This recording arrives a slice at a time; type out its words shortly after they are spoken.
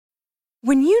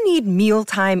When you need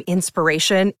mealtime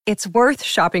inspiration, it's worth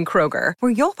shopping Kroger,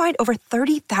 where you'll find over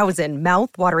 30,000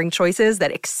 mouth-watering choices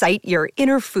that excite your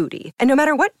inner foodie. And no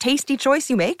matter what tasty choice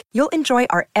you make, you'll enjoy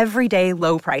our everyday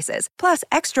low prices, plus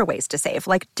extra ways to save,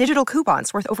 like digital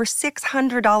coupons worth over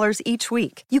 $600 each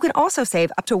week. You can also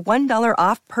save up to $1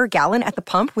 off per gallon at the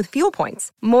pump with fuel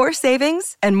points. More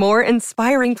savings and more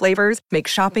inspiring flavors make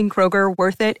shopping Kroger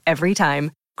worth it every time.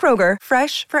 Kroger,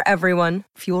 fresh for everyone.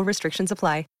 Fuel restrictions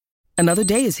apply. Another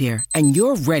day is here, and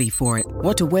you're ready for it.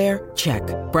 What to wear? Check.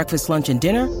 Breakfast, lunch, and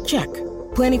dinner? Check.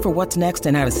 Planning for what's next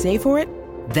and how to save for it?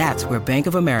 That's where Bank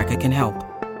of America can help.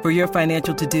 For your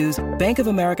financial to-dos, Bank of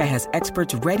America has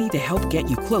experts ready to help get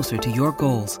you closer to your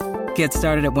goals. Get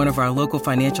started at one of our local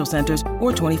financial centers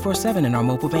or 24/7 in our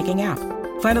mobile banking app.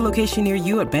 Find a location near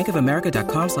you at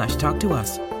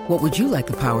bankofamerica.com/talktous. What would you like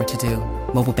the power to do?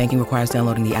 Mobile banking requires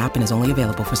downloading the app and is only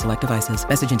available for select devices.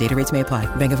 Message and data rates may apply.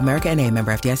 Bank of America N.A.,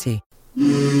 member FDIC.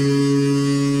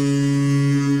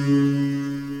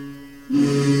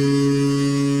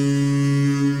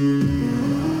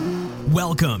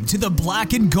 Welcome to the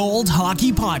Black and Gold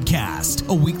Hockey Podcast,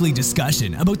 a weekly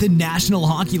discussion about the National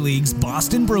Hockey League's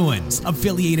Boston Bruins,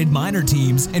 affiliated minor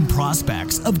teams, and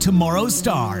prospects of tomorrow's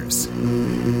stars. Orr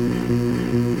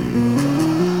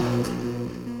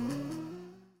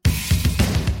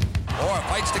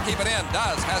fights to keep it in,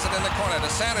 has it in the corner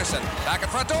to Sanderson, back in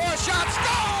front to Orr, shot,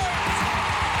 scores!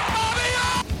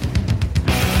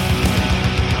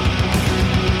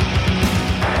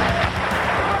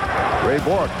 Ray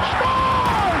Bourque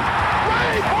scores!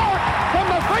 Ray Bourque from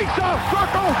the face-off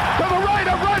circle to the right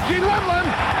of Reggie Lemelin,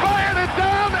 fired it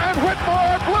down, and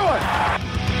Whitmore blew it.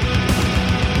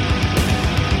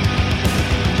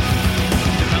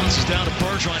 It bounces down to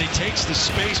Bergeron. He takes the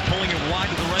space, pulling it wide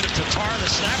to the right of Tatar. The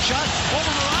snapshot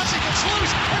over Mrazek, gets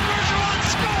loose, and Bergeron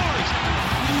scores!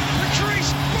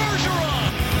 Patrice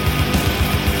Bergeron!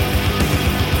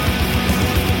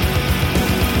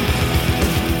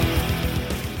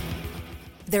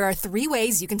 There are 3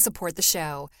 ways you can support the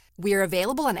show. We are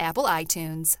available on Apple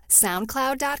iTunes,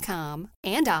 SoundCloud.com,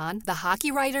 and on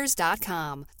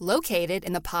thehockeywriters.com, located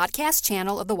in the podcast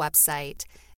channel of the website.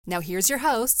 Now here's your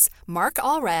hosts, Mark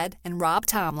Allred and Rob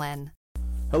Tomlin.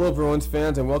 Hello, Bruins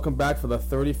fans, and welcome back for the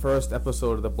 31st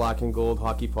episode of the Black and Gold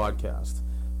Hockey Podcast.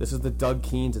 This is the Doug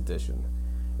Keens edition.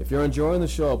 If you're enjoying the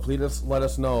show, please let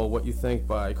us know what you think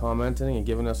by commenting and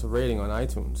giving us a rating on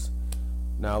iTunes.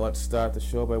 Now let's start the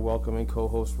show by welcoming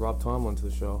co-host Rob Tomlin to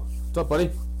the show. What's up,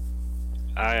 buddy?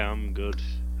 Hi, I'm good.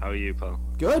 How are you, pal?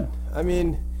 Good. I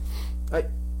mean,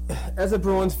 as a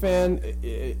Bruins fan,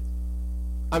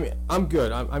 I'm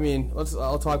good.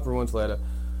 I'll talk Bruins later.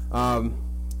 I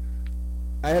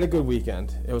had a good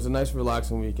weekend. It was a nice,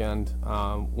 relaxing weekend.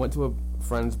 Went to a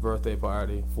friend's birthday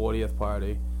party, 40th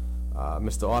party.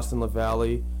 Mr. Austin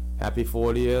LaValle, happy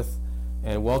 40th,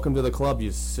 and welcome to the club,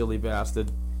 you silly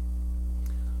bastard.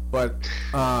 But,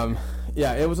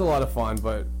 yeah, it was a lot of fun,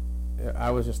 but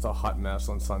I was just a hot mess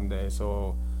on Sunday,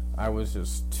 so I was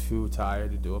just too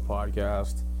tired to do a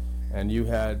podcast. And you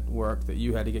had work that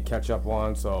you had to catch up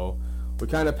on, so we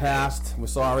kind of passed. We're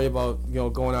sorry about,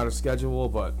 going out of schedule,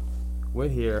 but we're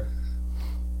here.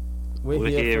 We're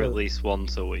here at least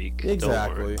once a week.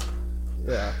 Exactly.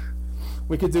 Yeah.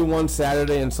 We could do one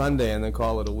Saturday and Sunday and then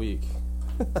call it a week.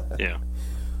 Yeah.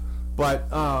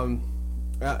 But,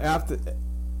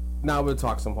 now we'll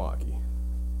talk some hockey.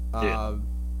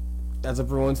 As a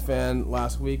Bruins fan,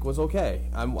 last week was okay.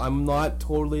 I'm not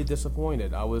totally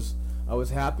disappointed. I was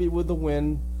happy with the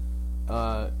win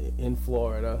in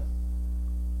Florida,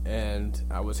 and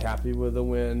I was happy with the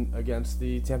win against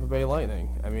the Tampa Bay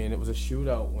Lightning. I mean, it was a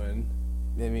shootout win.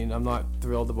 I mean, I'm not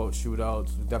thrilled about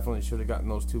shootouts. We definitely should have gotten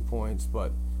those 2 points,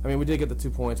 but I mean, we did get the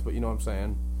 2 points, but you know what I'm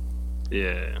saying.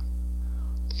 Yeah.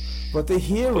 But the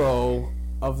hero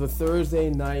of the Thursday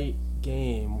night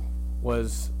game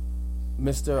was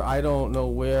Mr. I don't know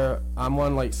where. I'm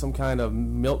on like some kind of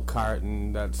milk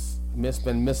carton that's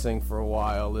been missing for a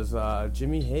while. Is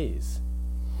Jimmy Hayes.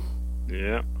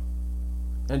 Yeah.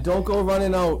 And don't go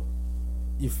running out,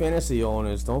 you fantasy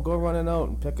owners. Don't go running out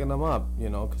and picking them up,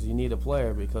 because you need a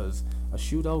player, because a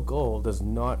shootout goal does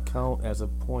not count as a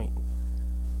point.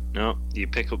 No, you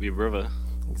pick up your brother.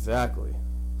 Exactly.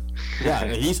 Yeah,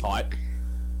 he's hot.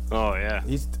 Oh, yeah.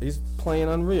 He's playing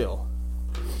unreal.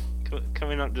 Can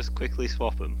we not just quickly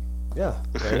swap him? Yeah.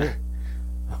 Right?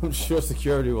 I'm sure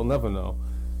security will never know.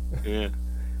 Yeah.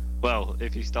 Well,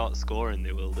 if you start scoring,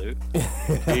 they will do.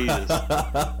 Jesus.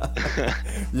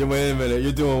 You wait a minute.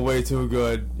 You're doing way too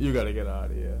good. You got to get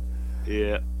out of here.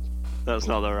 Yeah. That's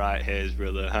not the right Hayes,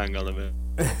 brother. Hang on a minute.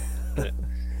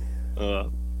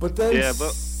 But then... Yeah,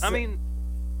 but, I mean...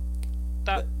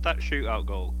 that shootout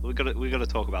goal. We gotta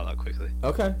talk about that quickly.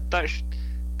 Okay.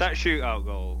 That shootout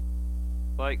goal,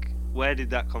 like, where did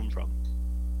that come from?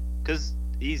 Because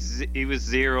he was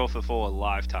 0 for 4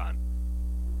 lifetime,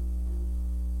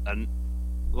 and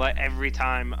like every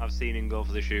time I've seen him go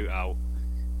for the shootout,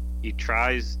 he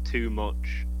tries too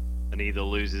much and either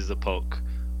loses the puck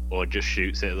or just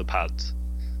shoots it at the pads.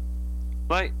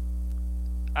 Like,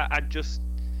 I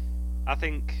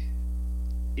think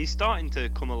he's starting to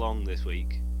come along this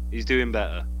week. He's doing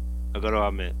better, I've got to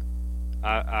admit.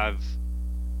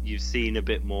 You've seen a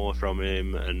bit more from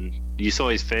him, and you saw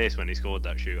his face when he scored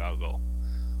that shootout goal.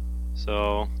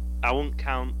 So I won't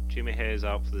count Jimmy Hayes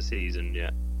out for the season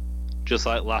yet. Just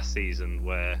like last season,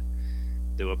 where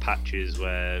there were patches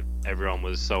where everyone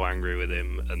was so angry with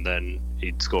him, and then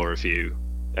he'd score a few,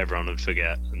 everyone would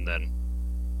forget, and then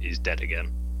he's dead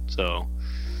again. So,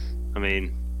 I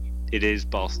mean, it is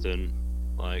Boston.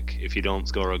 Like, if you don't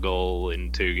score a goal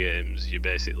in 2 games, you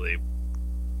basically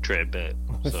trade bait.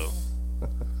 So,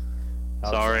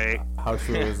 sorry. How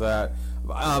true is that?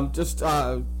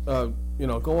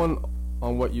 Going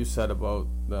on what you said about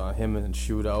him and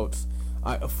shootouts.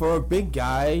 For a big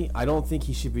guy, I don't think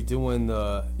he should be doing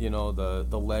the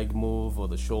leg move or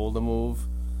the shoulder move.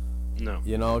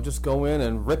 No. Just go in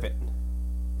and rip it.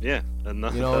 Yeah, and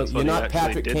that's you're not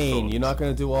Patrick Kane. For. You're not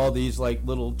going to do all these like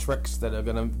little tricks that are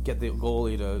going to get the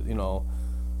goalie to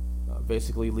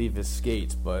basically leave his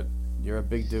skates. But you're a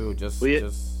big dude. Just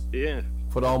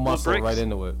put all muscle right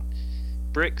into it.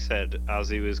 Brick said as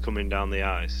he was coming down the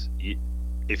ice,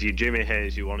 if you're Jimmy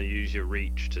Hayes, you want to use your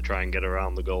reach to try and get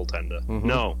around the goaltender. Mm-hmm.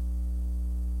 No.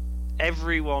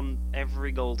 Every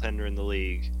goaltender in the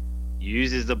league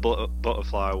uses the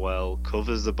butterfly well,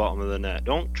 covers the bottom of the net.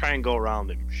 Don't try and go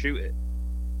around him. Shoot it.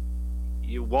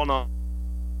 You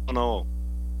 1-0.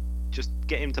 Just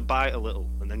get him to bite a little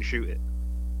and then shoot it.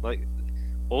 Like,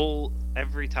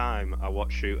 every time I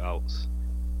watch shootouts,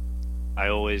 I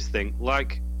always think,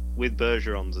 like with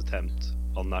Bergeron's attempt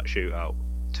on that shootout,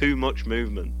 too much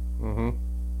movement. Mm-hmm.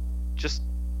 Just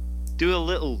do a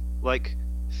little, like,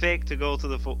 fake to go to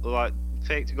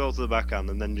the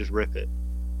backhand and then just rip it.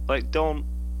 Like, don't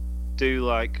do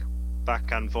like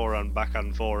backhand,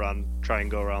 forehand, try and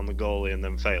go around the goalie and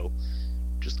then fail.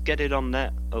 Just get it on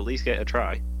net. At least get a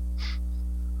try.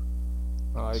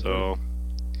 I agree.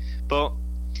 But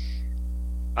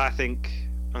I think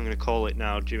I'm going to call it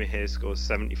now. Jimmy Hayes scores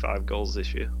 75 goals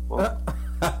this year. Well,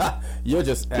 you're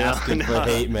just asking for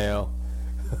hate mail.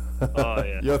 Oh,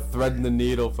 yeah. You're threading the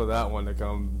needle for that one to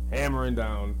come hammering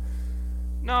down.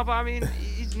 No, but I mean,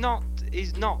 he's not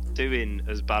doing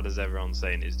as bad as everyone's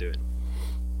saying he's doing.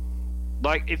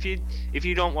 Like, if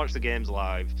you don't watch the games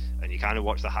live and you kind of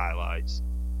watch the highlights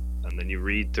and then you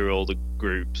read through all the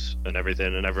groups and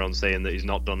everything, and everyone's saying that he's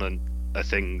not done a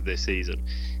thing this season,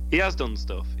 he has done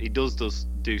stuff. He does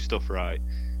do stuff right,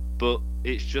 but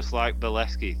it's just like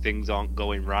Bolesky, things aren't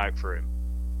going right for him.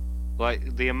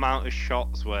 Like, the amount of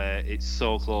shots where it's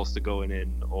so close to going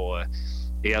in, or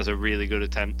he has a really good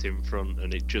attempt in front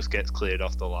and it just gets cleared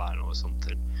off the line or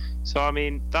something. So, I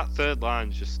mean, that third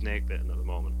line's just snake bitten at the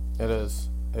moment. It is.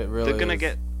 It really is.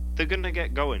 They're gonna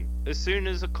get going. As soon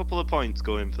as a couple of points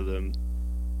go in for them,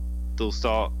 they'll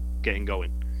start getting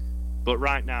going. But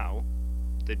right now,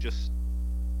 they're just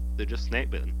snake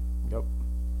bitten. Yep.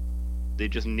 They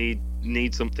just need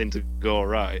something to go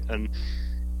right. And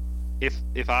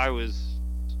if I was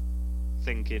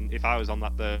on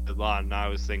that third line and I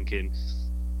was thinking,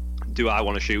 do I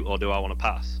want to shoot or do I want to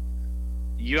pass?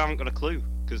 You haven't got a clue,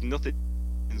 because nothing's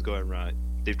going right.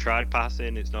 They've tried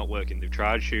passing, it's not working. They've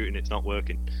tried shooting, it's not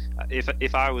working.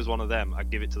 If I was one of them, I'd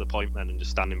give it to the point men and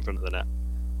just stand in front of the net.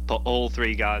 Put all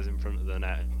 3 guys in front of the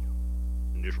net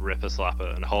and just rip a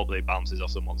slapper and hope they bounces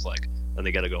off someone's leg and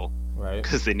they get a goal. Right.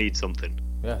 Because they need something.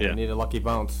 Yeah, they need a lucky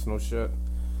bounce, no shit.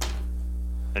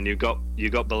 And you got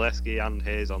Bolesky and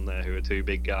Hayes on there, who are 2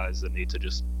 big guys that need to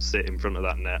just sit in front of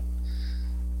that net.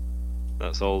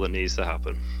 That's all that needs to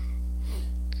happen.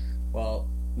 Well,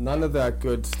 none of that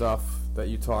good stuff that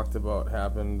you talked about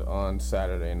happened on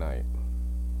Saturday night.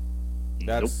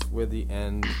 That's where the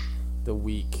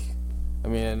week. I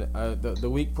mean, the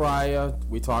week prior,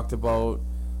 we talked about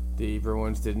the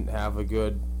Bruins didn't have a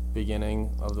good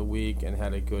beginning of the week and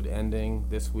had a good ending.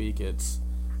 This week, it's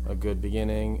a good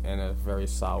beginning and a very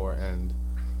sour end.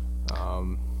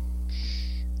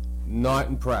 Not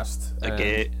impressed.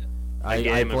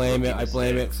 I blame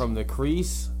it from the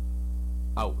crease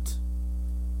out.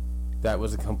 That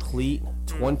was a complete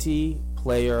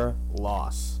 20-player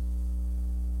loss.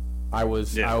 I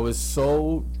was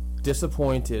so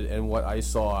disappointed in what I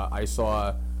saw. I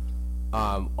saw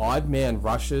odd man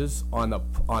rushes on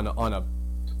a.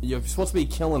 You're supposed to be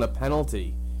killing a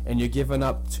penalty, and you're giving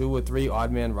up 2 or 3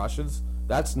 odd man rushes.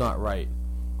 That's not right.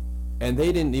 And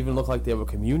they didn't even look like they were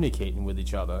communicating with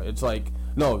each other. It's like,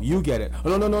 no, you get it.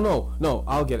 Oh, no,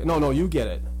 I'll get it. No, you get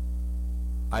it.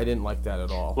 I didn't like that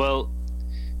at all. Well,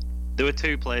 there were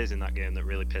 2 plays in that game that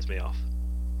really pissed me off.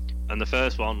 And the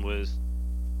first one was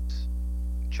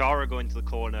Chara going to the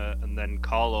corner and then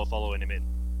Carlo following him in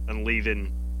and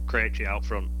leaving Krejci out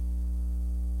front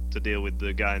to deal with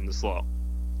the guy in the slot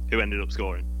who ended up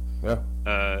scoring. Yeah.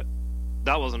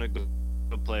 That wasn't a good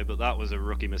play, but that was a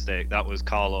rookie mistake. That was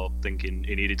Carlo thinking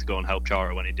he needed to go and help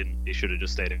Chara when he didn't. He should have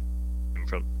just stayed in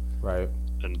front. Right.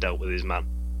 And dealt with his man.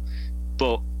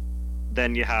 But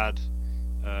then you had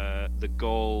the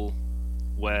goal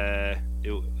where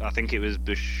I think it was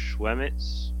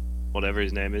Bushwemitz, whatever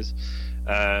his name is.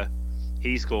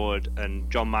 He scored, and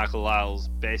John Michael Lyles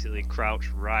basically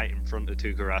crouched right in front of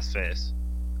Tuukka Rask's face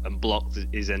and blocked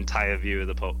his entire view of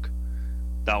the puck.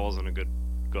 That wasn't a good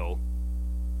goal.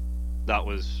 That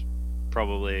was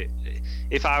probably,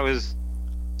 if I was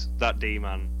that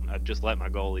D-man, I'd just let my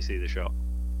goalie see the shot.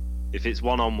 If it's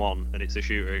 1-on-1 and it's a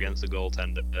shooter against a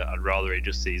goaltender, I'd rather he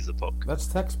just sees the puck. That's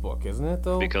textbook, isn't it,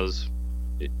 though? Because,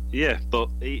 but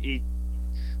he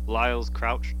Lyles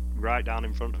crouched right down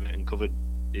in front of it and covered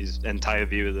his entire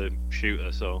view of the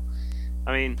shooter. So,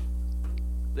 I mean,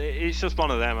 it's just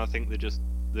one of them. I think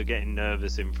they're getting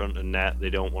nervous in front of net. They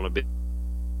don't want to be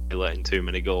letting too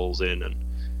many goals in, and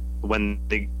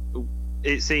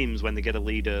it seems when they get a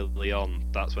lead early on,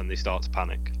 that's when they start to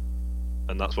panic,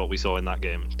 and that's what we saw in that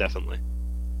game, definitely.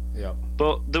 Yeah.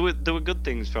 But there were good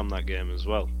things from that game as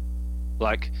well.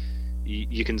 Like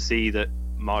you can see that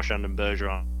Marchand and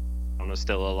Bergeron are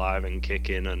still alive and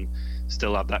kicking, and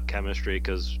still have that chemistry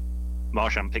because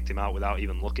Marchand picked him out without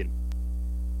even looking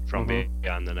from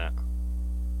behind the net.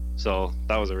 So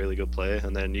that was a really good play.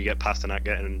 And then you get Pasternak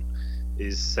getting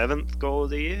his 7th goal of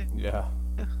the year. Yeah,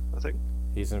 I think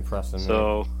he's impressing me.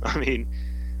 So I mean,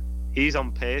 he's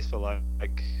on pace for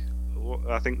like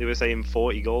I think they were saying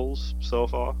 40 goals so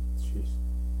far. Jeez.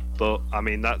 But I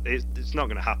mean it's not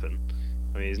going to happen.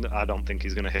 I mean, I don't think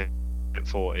he's going to hit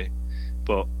 40,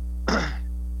 but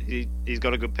he's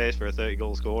got a good pace for a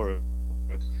 30-goal scorer,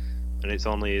 and it's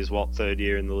only his 3rd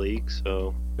year in the league.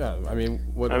 So yeah, I mean,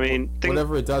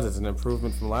 whatever it does, it's an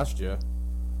improvement from last year.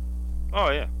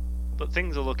 Oh yeah, but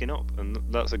things are looking up, and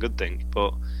that's a good thing.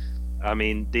 But I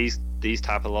mean, these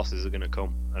type of losses are going to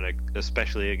come, and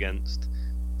especially against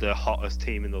the hottest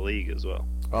team in the league as well.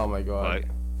 Oh my god,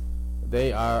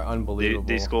 they are unbelievable.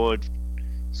 They scored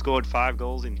 5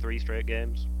 goals in 3 straight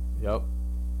games. Yep,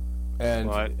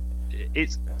 and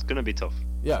it's going to be tough.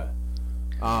 Yeah,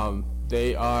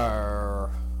 the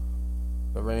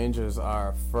Rangers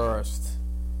are first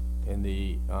in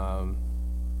the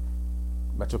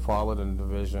Metropolitan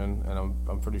Division, and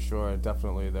I'm pretty sure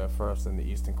definitely they're first in the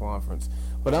Eastern Conference.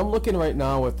 But I'm looking right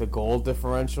now at the goal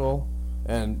differential,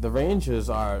 and the Rangers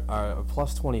are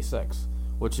plus 26,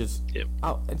 which is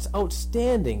it's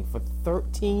outstanding for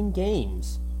 13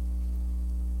 games.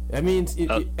 That means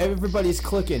everybody's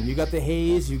clicking. You got the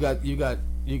Hayes, you got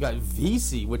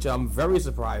VC, which I'm very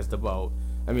surprised about.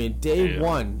 I mean, day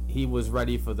one he was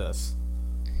ready for this.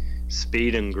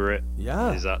 Speed and grit.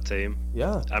 Yeah, is that team?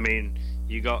 Yeah. I mean,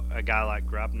 you got a guy like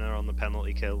Grabner on the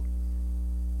penalty kill.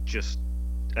 Just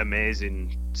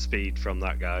amazing speed from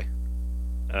that guy.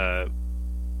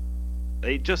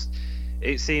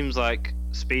 It seems like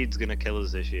speed's gonna kill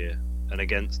us this year. And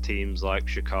against teams like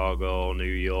Chicago, New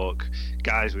York,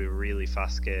 guys with really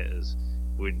fast skaters,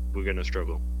 we're going to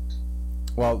struggle.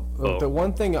 Well, the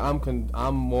one thing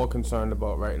I'm more concerned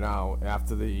about right now,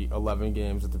 after the 11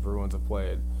 games that the Bruins have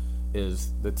played,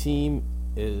 is the team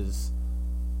is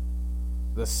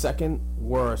the 2nd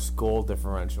worst goal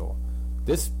differential.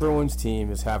 This Bruins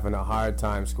team is having a hard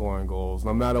time scoring goals,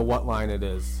 no matter what line it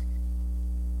is.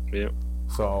 Yeah.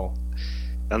 So.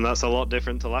 And that's a lot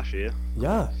different to last year.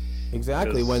 Yeah.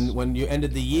 Exactly, when you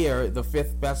ended the year the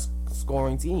 5th best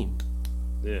scoring team.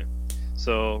 Yeah.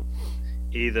 So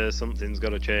either something's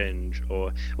got to change,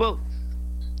 or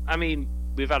I mean,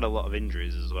 we've had a lot of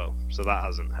injuries as well, so that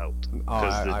hasn't helped. Oh,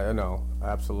 I know,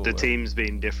 absolutely. The team's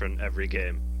been different every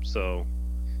game, so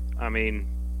I mean,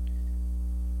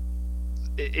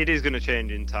 it is going to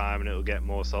change in time, and it'll get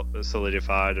more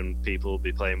solidified, and people will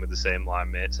be playing with the same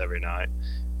line mates every night.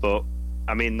 But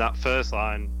I mean, that first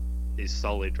line is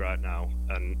solid right now,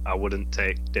 and I wouldn't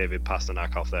take David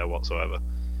Pasternak off there whatsoever.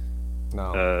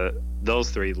 No.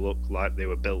 Those 3 look like they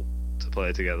were built to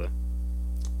play together.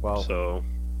 Well, so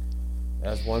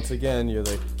as once again, you're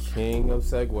the king of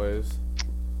segues.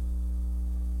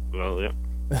 Well, yeah.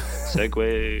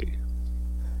 Segway.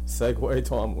 Segway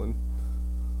Tomlin.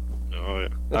 Oh, yeah.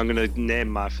 I'm going to name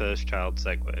my first child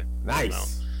Segway.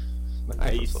 Nice.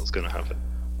 Nice. That's what's going to happen.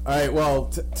 All right, well,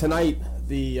 tonight,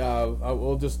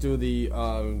 we'll just do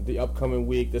the upcoming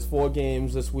week. There's 4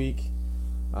 games this week.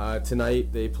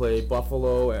 Tonight, they play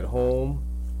Buffalo at home.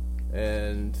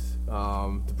 And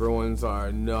the Bruins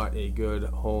are not a good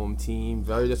home team.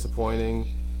 Very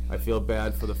disappointing. I feel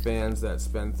bad for the fans that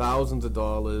spend thousands of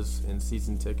dollars in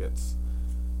season tickets.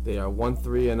 They are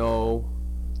 1-3-0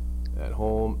 at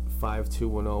home,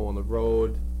 5-2-0 on the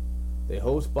road. They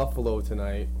host Buffalo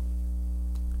tonight.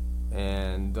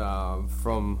 And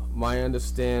from my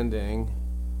understanding,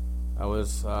 I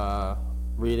was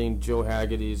reading Joe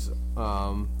Haggerty's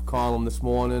column this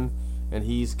morning, and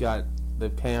he's got the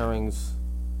pairings,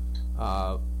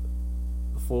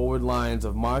 forward lines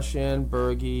of Marchand,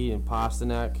 Berge, and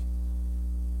Pasternak,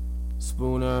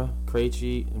 Spooner,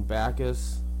 Krejci, and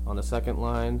Backus on the second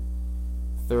line.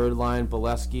 Third line,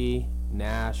 Bolesky,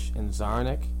 Nash, and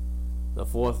Zarnik. The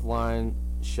fourth line,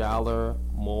 Schaller,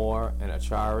 Moore, and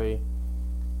Achari.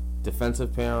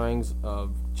 Defensive pairings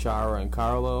of Chara and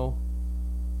Carlo,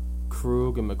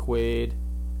 Krug and McQuaid,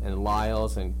 and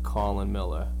Lyles and Colin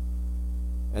Miller.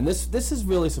 And this is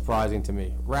really surprising to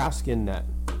me. Rask in net.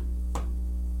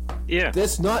 Yeah.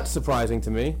 This not surprising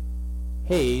to me.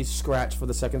 Hayes scratched for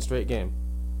the second straight game.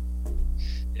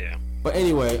 Yeah. But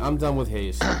anyway, I'm done with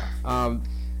Hayes.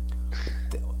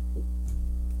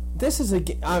 This is a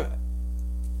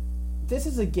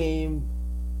game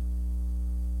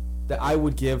that I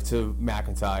would give to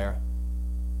McIntyre.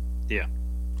 Yeah.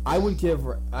 I would give.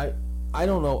 I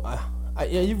don't know. Are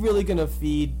you really gonna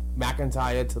feed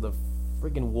McIntyre to the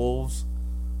freaking Wolves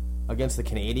against the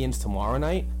Canadians tomorrow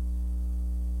night?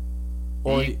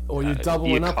 Or you're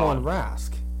doubling up on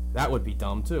Rask? That would be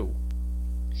dumb too.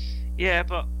 Yeah,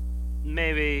 but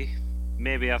maybe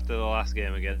after the last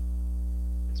game against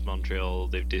Montreal,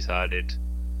 they've decided,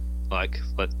 like,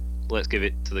 let's give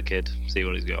it to the kid, see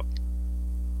what he's got.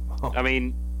 Oh. I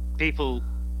mean, people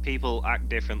act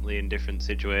differently in different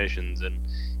situations, and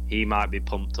he might be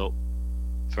pumped up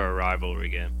for a rivalry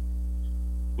game.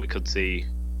 We could see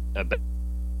a better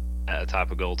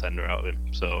type of goaltender out of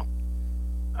him. So,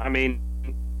 I mean,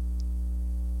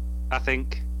 I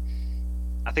think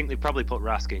they probably put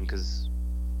Rask in because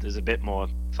there's a bit more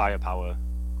firepower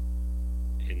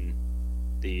in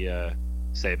the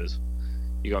Sabres.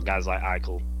 You got guys like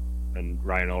Eichel and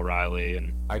Ryan O'Reilly,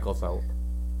 and Eichel's out.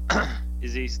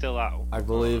 Is he still out? I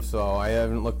believe so. I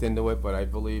haven't looked into it, but I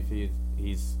believe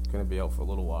he's going to be out for a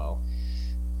little while.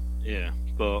 Yeah,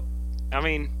 but I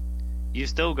mean, you've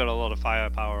still got a lot of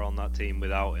firepower on that team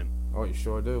without him. Oh, you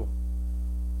sure do.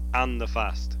 And the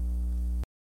fast.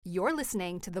 You're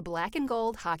listening to the Black and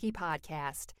Gold Hockey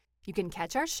Podcast. You can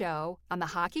catch our show on the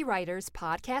Hockey Writers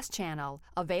Podcast channel,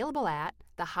 available at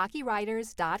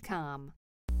thehockeywriters.com.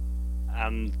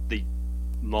 And the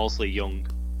mostly young.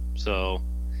 So,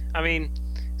 I mean,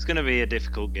 it's going to be a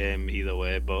difficult game either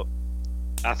way, but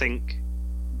I think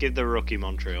give the rookie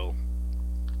Montreal.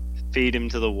 Feed him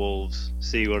to the Wolves,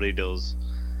 see what he does.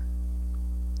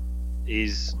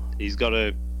 He's got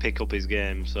to pick up his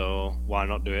game, so why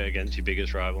not do it against your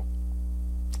biggest rival?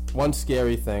 One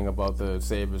scary thing about the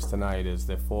Sabres tonight is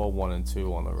they're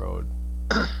 4-1-2 on the road.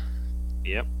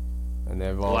 Yep. And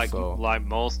they've also... Like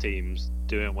most teams,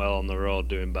 doing well on the road,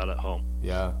 doing bad at home.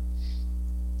 Yeah.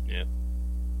 Yeah.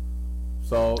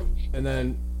 So, and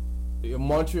then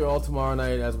Montreal tomorrow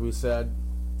night, as we said.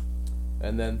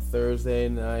 And then Thursday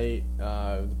night,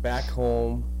 back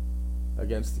home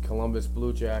against the Columbus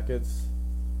Blue Jackets.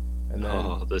 And then,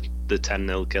 the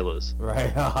 10-0 killers.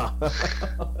 Right.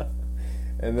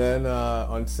 And then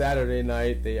on Saturday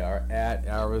night, they are at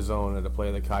Arizona to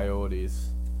play the Coyotes.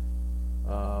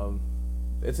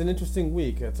 It's an interesting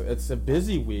week. It's a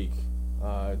busy week.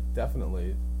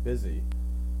 Definitely busy.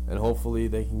 And hopefully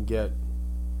they can get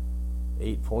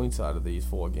 8 points out of these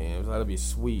 4 games. That'd be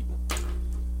sweet.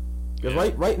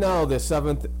 Because right now they're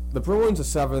 7th. The Bruins are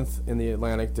 7th in the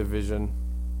Atlantic Division,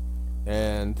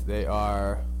 and they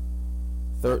are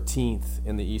 13th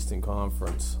in the Eastern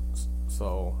Conference.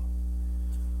 So,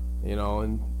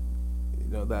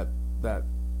 that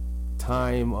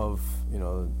time of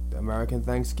American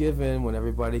Thanksgiving, when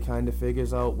everybody kind of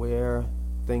figures out where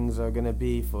things are gonna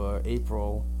be for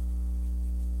April.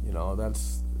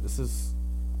 This is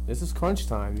crunch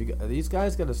time. These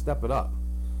guys got to step it up.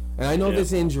 And I know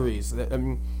there's injuries. I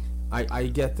mean, I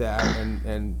get that,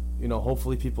 and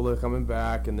hopefully people are coming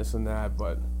back and this and that.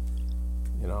 But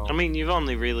I mean, you've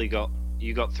only really got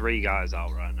 3 guys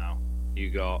out right now.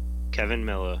 You got Kevin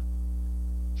Miller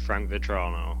Frank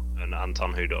Vetrano, and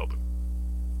Anton Hudobin.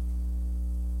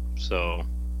 So,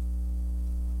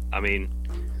 I mean,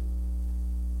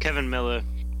 Kevin Miller,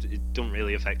 it don't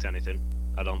really affect anything,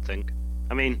 I don't think.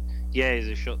 I mean, yeah, he's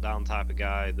a shutdown type of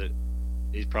guy that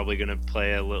is probably going to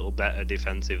play a little better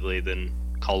defensively than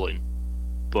Colin,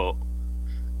 but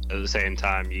at the same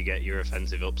time, you get your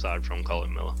offensive upside from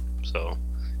Colin Miller. So,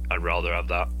 I'd rather have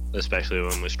that, especially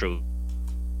when we're struggling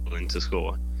to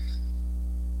score.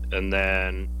 And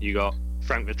then you got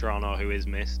Frank Vetrano, who is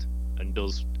missed and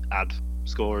does add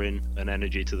scoring and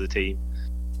energy to the team,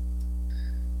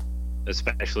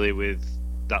 especially with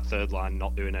that third line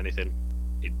not doing anything.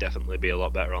 He'd definitely be a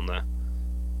lot better on there.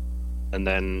 And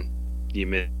then you're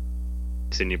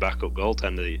missing your backup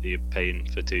goaltender that you're paying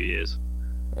for 2 years.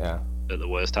 Yeah. At the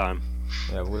worst time.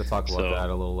 Yeah, we're going to talk about that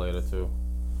a little later, too.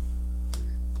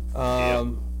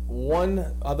 One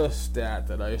other stat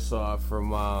that I saw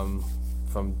from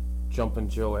Jumpin'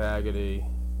 Joe Haggerty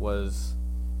was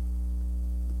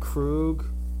Krug,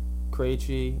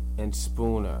 Krejci, and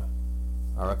Spooner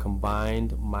are a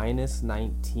combined minus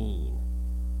 19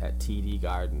 at TD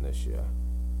Garden this year.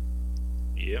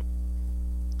 Yep.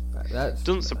 That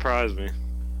doesn't surprise me.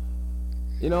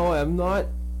 You know, I'm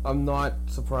not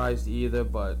surprised either,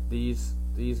 but these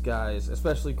guys,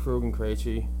 especially Krug and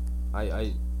Krejci,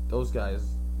 those guys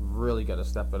really got to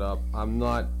step it up. I'm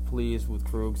not pleased with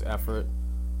Krug's effort.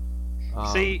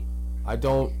 See, I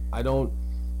don't.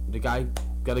 The guy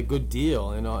got a good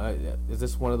deal. You know, is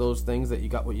this one of those things that you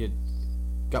got what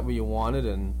you wanted,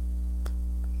 and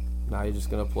now you're just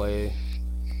gonna play?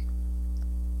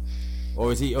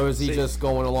 Or is he just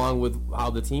going along with how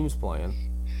the team's playing?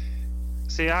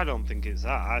 See, I don't think it's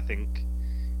that. I think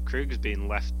Krug's been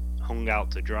hung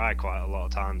out to dry quite a lot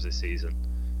of times this season,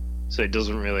 so it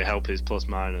doesn't really help his plus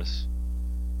minus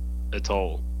at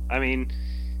all. I mean,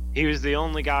 he was the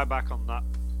only guy back on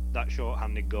that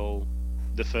short-handed goal,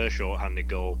 the first short-handed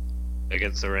goal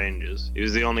against the Rangers. He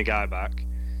was the only guy back.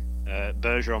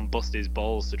 Bergeron busted his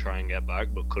balls to try and get back,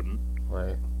 but couldn't.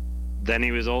 Right. Then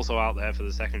he was also out there for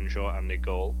the second short-handed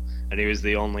goal, and he was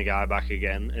the only guy back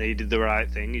again. And he did the right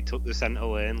thing. He took the centre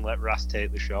lane, let Rask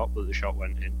take the shot, but the shot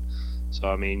went in. So,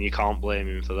 I mean, you can't blame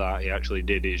him for that. He actually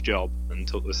did his job and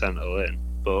took the centre lane.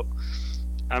 But,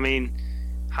 I mean,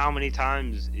 how many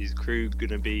times is Krug going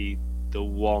to be the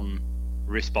one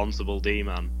responsible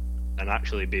D-man and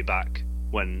actually be back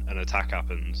when an attack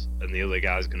happens and the other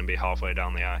guy's going to be halfway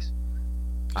down the ice?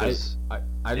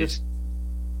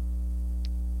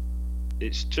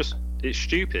 It's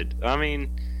stupid. I mean,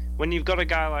 when you've got a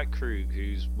guy like Krug,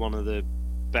 who's one of the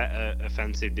better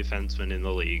offensive defensemen in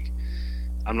the league,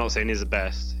 I'm not saying he's the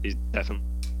best, he's definitely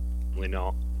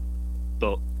not,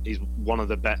 but he's one of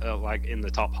the better, like in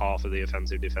the top half of the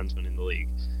offensive defensemen in the league.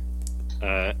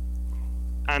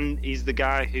 And he's the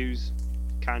guy who's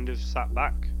kind of sat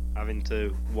back, having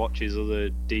to watch his other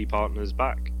D partners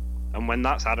back. And when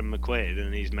that's Adam McQuaid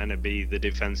and he's meant to be the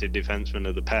defensive defenseman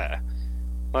of the pair,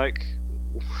 like,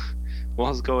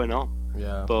 what's going on?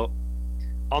 Yeah. But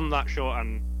on that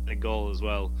short-handed goal as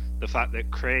well, the fact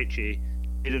that Krejci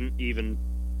didn't even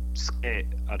skate,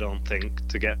 I don't think,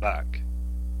 to get back,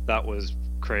 that was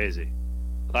crazy.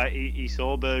 Like, he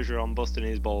saw Bergeron busting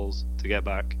his balls to get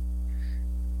back,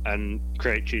 and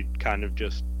Krejci kind of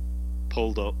just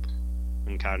pulled up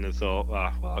and kind of thought,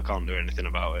 well, I can't do anything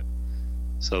about it.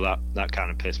 So that kind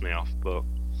of pissed me off. But,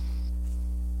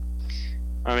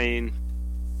 I mean,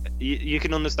 you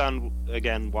can understand,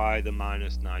 again, why the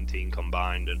minus 19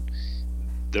 combined, and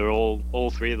they're all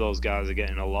three of those guys are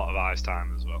getting a lot of ice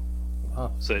time as well.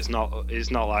 Oh. So it's not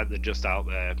like they're just out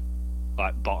there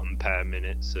like bottom pair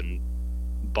minutes and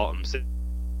bottom 6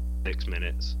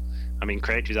 minutes. I mean,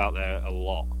 Krejci's out there a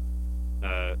lot.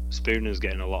 Spooner's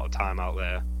getting a lot of time out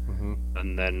there. Mm-hmm.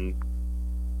 And then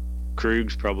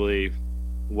Krug's probably,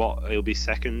 he'll be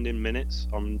second in minutes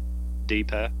on D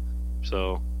pair.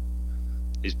 So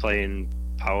he's playing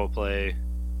power play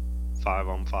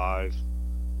 5-on-5.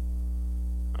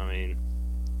 I mean,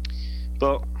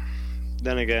 but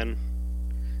then again,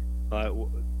 like,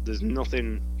 there's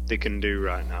nothing they can do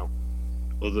right now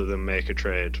other than make a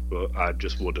trade, but I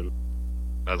just wouldn't.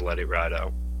 I'd let it ride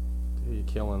out. Dude, you're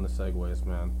killing the segues,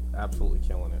 man. Absolutely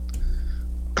killing it.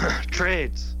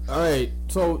 Trades. All right,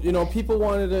 so, people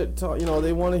wanted to talk,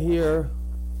 they want to hear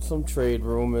some trade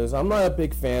rumors. I'm not a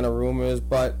big fan of rumors,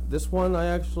 but this one I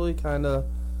actually kind of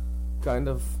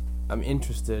I'm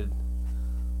interested.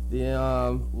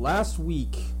 The last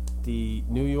week, the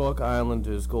New York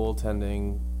Islanders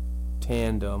goaltending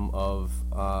tandem of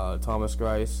Thomas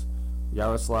Greiss,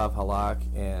 Yaroslav Halak,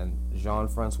 and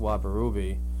Jean-Francois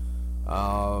Berube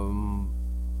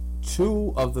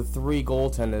 2 of the 3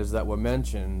 goaltenders that were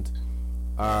mentioned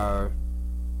are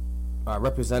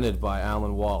represented by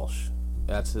Alan Walsh.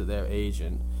 That's their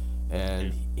agent.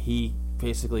 And he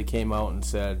basically came out and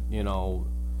said,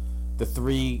 the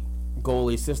 3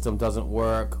 goalie system doesn't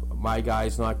work. My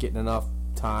guy's not getting enough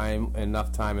time in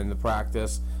the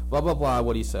practice. Blah, blah, blah,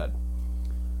 what he said.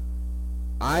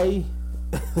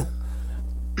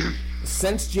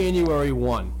 Since January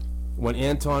 1, when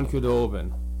Anton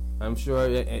Khudobin, I'm sure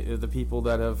the people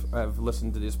that have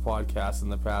listened to this podcast in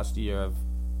the past year,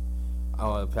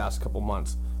 the past couple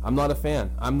months, I'm not a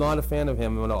fan. I'm not a fan of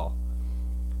him at all.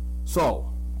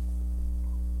 So,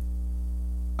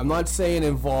 I'm not saying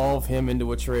involve him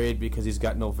into a trade because he's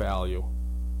got no value.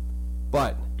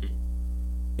 But,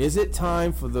 is it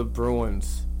time for the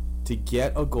Bruins to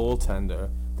get a goaltender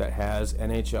that has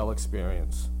NHL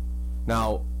experience?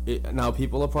 Now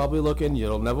people are probably looking,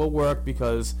 it'll never work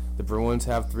because the Bruins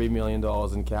have $3 million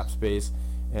in cap space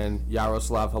and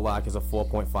Yaroslav Halak is a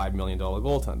 $4.5 million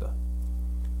goaltender.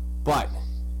 But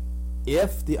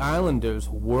if the Islanders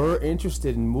were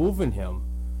interested in moving him,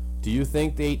 do you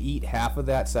think they'd eat half of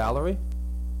that salary?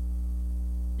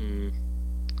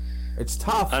 It's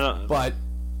tough, but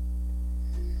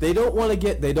they don't want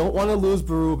to lose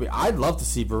Berube. I'd love to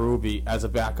see Berube as a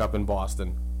backup in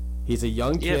Boston. He's a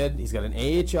young kid. He's got an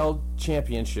AHL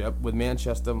championship with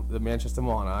the Manchester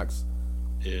Monarchs.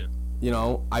 Yeah.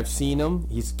 I've seen him.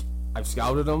 I've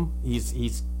scouted him.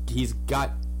 He's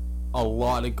got a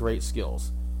lot of great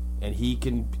skills, and he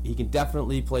can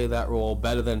definitely play that role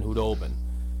better than Khudobin.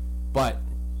 But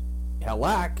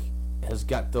Halak has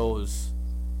got those.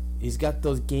 He's got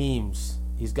those games.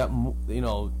 He's got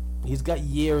he's got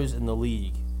years in the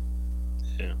league.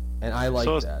 Yeah. And I like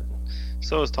that.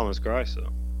 So is Thomas Greiss,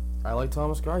 though. I like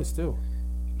Thomas Greiss too.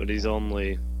 But he's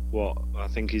only I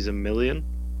think he's $1 million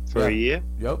for a year.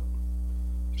 Yep.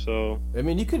 So I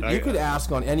mean, you could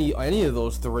ask on any of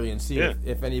those 3 and see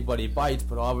if anybody bites.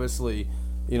 But obviously,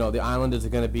 the Islanders are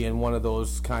going to be in one of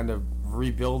those kind of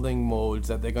rebuilding modes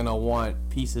that they're going to want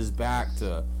pieces back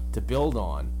to build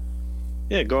on.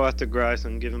 Yeah, go after Greiss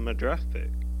and give him a draft pick.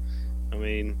 I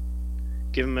mean,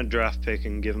 give him a draft pick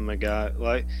and give him a guy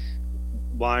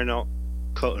why not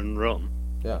cut and run?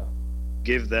 Yeah.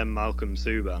 Give them Malcolm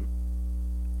Subban.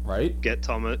 Right. Get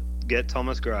Thomas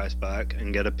Greiss back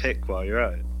and get a pick while you're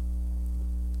at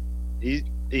it.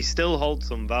 He still holds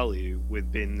some value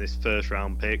with being this first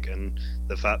round pick and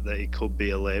the fact that he could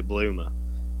be a late bloomer.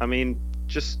 I mean,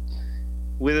 just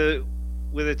with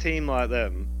a team like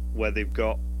them where they've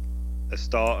got a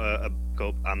starter, a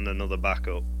backup, and another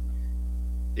backup,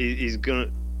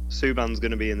 Subban's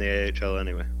gonna be in the AHL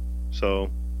anyway.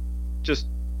 So just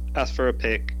ask for a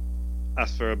pick,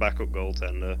 ask for a backup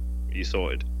goaltender. You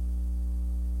sorted.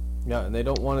 Yeah, and they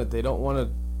don't want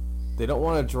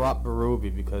to drop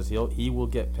Berube because he will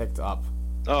get picked up.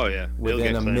 Oh yeah,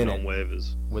 within a minute. On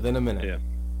waivers. Within a minute. Yeah.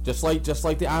 Just like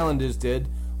the Islanders did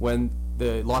when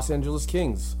the Los Angeles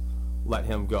Kings let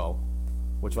him go,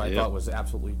 which I thought was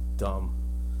absolutely dumb.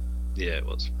 Yeah, it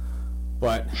was.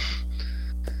 But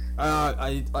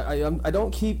I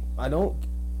don't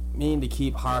mean to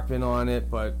keep harping on it,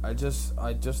 but I just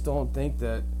don't think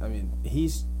that. I mean,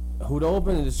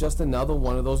 Khudobin is just another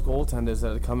one of those goaltenders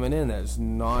that are coming in that's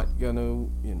not gonna,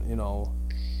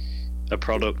 a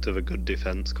product of a good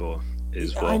defense core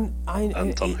is what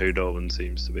Anton Khudobin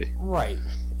seems to be. Right.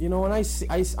 And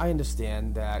I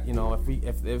understand that.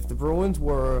 If the Bruins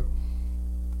were,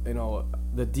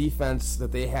 the defense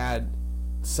that they had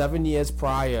 7 years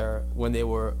prior when they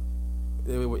were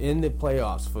in the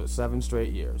playoffs for 7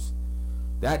 straight years,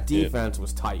 that defense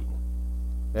was tight.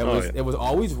 It was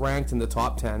always ranked in the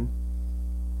top 10.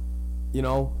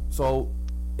 So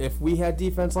if we had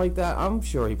defense like that, I'm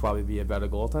sure he'd probably be a better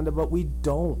goaltender, but we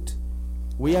don't.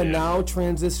 We are now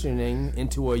transitioning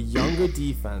into a younger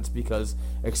defense because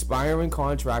expiring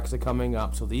contracts are coming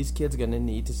up, so these kids are going to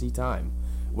need to see time.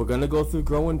 We're going to go through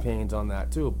growing pains on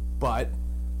that too, but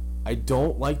I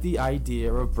don't like the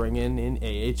idea of bringing in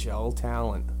AHL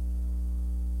talent.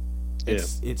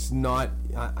 It's not.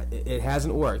 It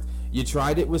hasn't worked. You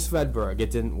tried it with Svedberg, it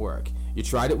didn't work. You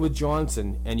tried it with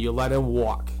Johnson, and you let him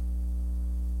walk.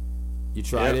 You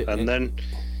tried it, and then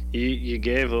you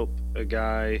gave up a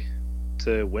guy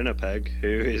to Winnipeg who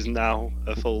is now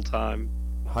a full-time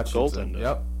goaltender.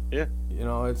 Yep. Yeah.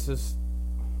 It's just.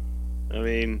 I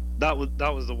mean, that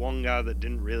was the one guy that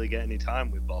didn't really get any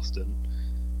time with Boston,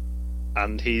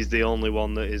 and he's the only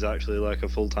one that is actually like a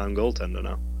full-time goaltender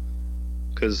now.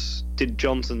 Because did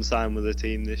Johnson sign with a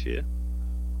team this year?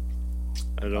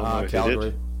 I don't know if Calgary. he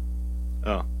did.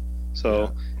 Oh,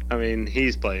 so I mean,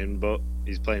 he's playing, but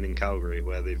he's playing in Calgary,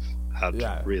 where they've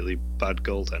had really bad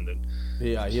goaltending.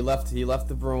 Yeah, he left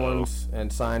the Bruins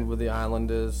and signed with the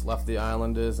Islanders. Left the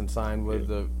Islanders and signed with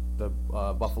the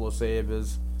Buffalo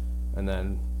Sabres, and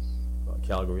then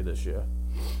Calgary this year.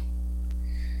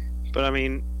 But I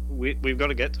mean, we've got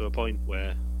to get to a point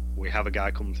where we have a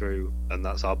guy come through, and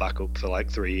that's our backup for like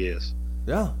 3 years.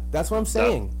 Yeah, that's what I'm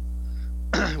saying.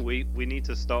 We need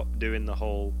to stop doing the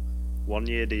whole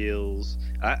 1-year deals.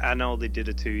 I know they did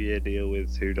a 2-year deal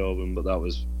with Hudobin, but that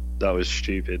was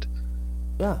stupid.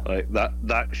 Yeah, like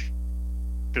that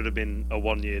should have been a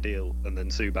 1-year deal, and then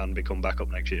Subban become back up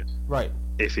next year. Right.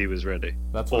 If he was ready.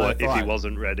 That's what I thought. If he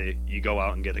wasn't ready, you go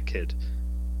out and get a kid.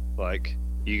 Like,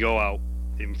 you go out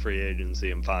in free agency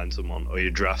and find someone, or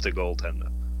you draft a goaltender.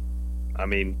 I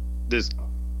mean, there's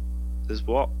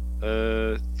what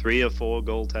 3 or 4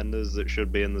 goaltenders that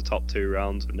should be in the top 2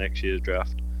 rounds of next year's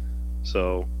draft.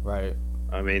 So, right.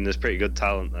 I mean, there's pretty good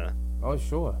talent there. Oh,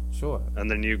 sure.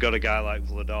 And then you've got a guy like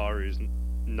Vladar who's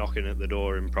knocking at the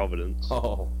door in Providence.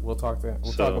 Oh, we'll talk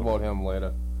about him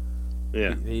later.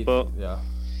 Yeah, but yeah,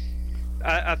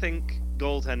 I think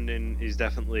goaltending is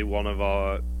definitely one of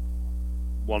our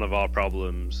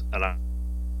problems, and I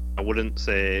wouldn't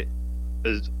say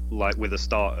as like with a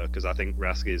starter, because I think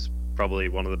Rask is probably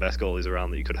one of the best goalies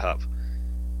around that you could have.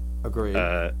 Agreed.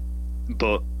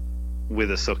 But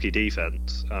with a sucky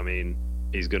defense, I mean,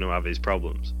 he's going to have his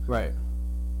problems. Right.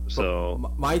 So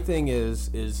but my thing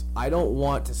is I don't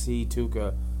want to see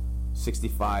Tuukka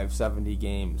 65, 70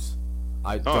 games.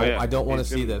 I don't want to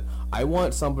see that. I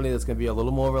want somebody that's going to be a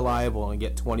little more reliable and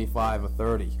get 25 or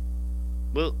 30.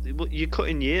 Well, you're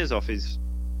cutting years off his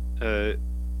basically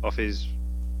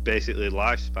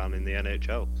lifespan in the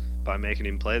NHL by making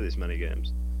him play this many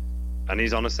games, and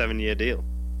he's on a 7-year deal.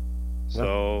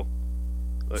 So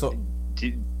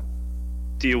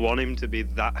do you want him to be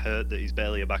that hurt that he's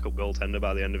barely a backup goaltender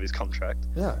by the end of his contract?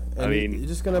 Yeah, and I mean, you're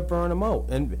just gonna burn him out.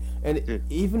 And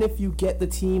even if you get the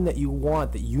team that you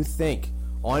want, that you think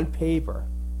on paper,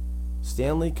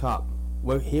 Stanley Cup,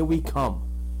 well, here we come.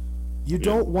 You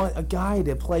don't want a guy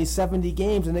to play 70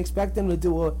 games and expect him to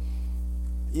do a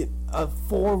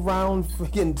 4-round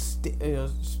freaking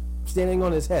standing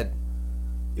on his head.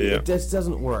 Yeah. It just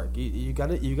doesn't work. You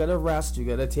gotta rest. You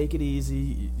gotta take it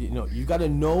easy. You gotta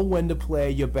know when to play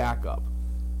your backup.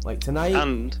 Like tonight.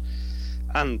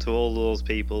 And to all those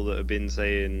people that have been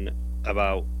saying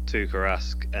about Tuukka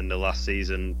Rask end of last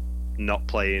season not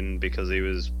playing because he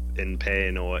was in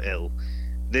pain or ill,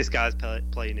 this guy's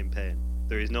playing in pain.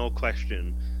 There is no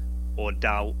question or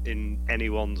doubt in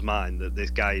anyone's mind that this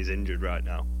guy is injured right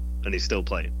now, and he's still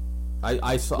playing.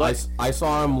 I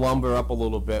saw him lumber up a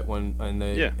little bit in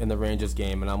the Rangers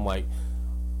game, and I'm like,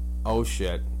 oh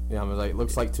shit. I was like,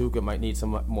 looks like Tuukka might need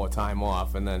some more time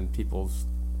off, and then people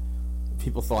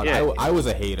thought I was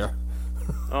a hater.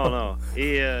 Oh no,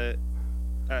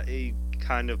 he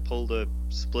kind of pulled a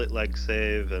split leg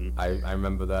save, and I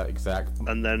remember that exact.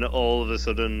 And then all of a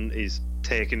sudden he's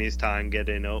taking his time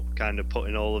getting up, kind of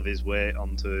putting all of his weight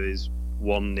onto his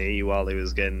one knee while he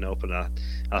was getting up, and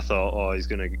I thought, oh,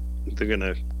 they're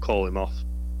gonna call him off,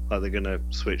 like they're gonna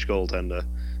switch goaltender,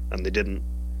 and they didn't.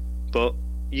 But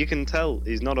you can tell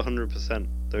he's not 100%.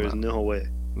 There is no way.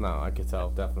 No, I could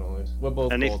tell, definitely. We're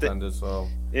both goaltenders, so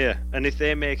yeah. And if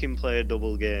they make him play a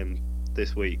double game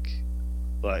this week,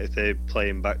 like if they play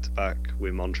him back to back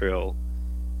with Montreal,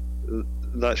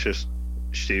 that's just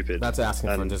stupid. That's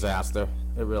asking for disaster.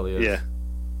 It really is. Yeah,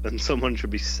 and someone should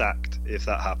be sacked if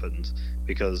that happens,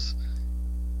 because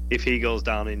if he goes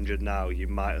down injured now, you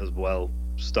might as well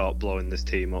start blowing this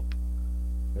team up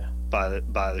by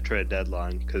the trade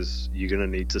deadline, because you're going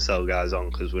to need to sell guys on,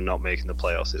 because we're not making the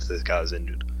playoffs if this guy's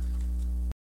injured.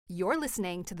 You're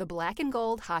listening to the Black and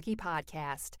Gold Hockey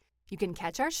Podcast. You can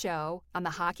catch our show on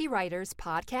the Hockey Writers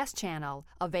Podcast channel,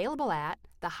 available at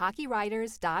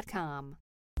thehockeywriters.com.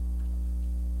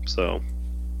 So,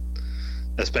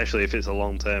 especially if it's a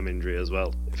long-term injury as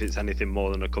well. If it's anything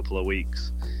more than a couple of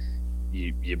weeks,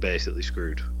 you're basically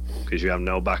screwed, because you have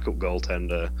no backup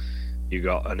goaltender. You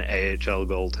got an AHL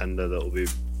goaltender that will be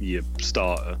your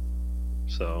starter.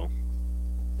 So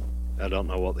I don't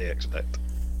know what they expect.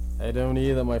 I don't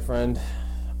either, my friend.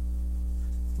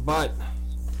 But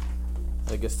I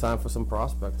think it's time for some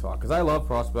prospect talk, because I love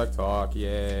prospect talk.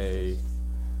 Yay.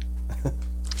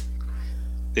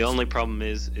 The only problem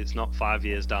is it's not 5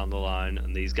 years down the line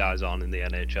and these guys aren't in the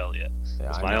NHL yet. Yeah,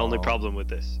 That's my only problem with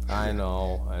this. I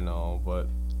know, but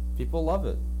people love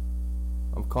it.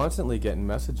 I'm constantly getting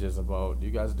messages about,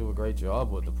 you guys do a great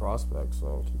job with the prospects,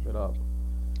 so keep it up.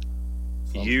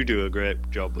 You do a great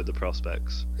job with the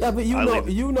prospects. Yeah, but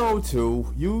you know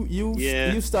too.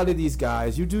 You study these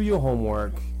guys. You do your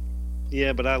homework.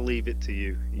 Yeah, but I leave it to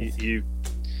you.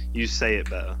 You say it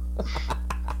better.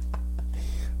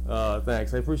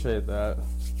 Thanks. I appreciate that.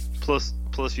 Plus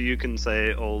you can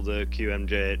say all the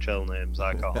QMJHL names.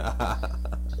 I can't.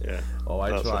 Yeah. Oh,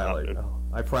 I try.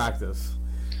 I practice.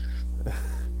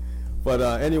 But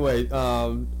anyway,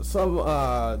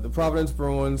 the Providence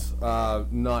Bruins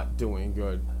not doing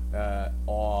good at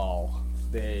all.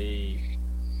 They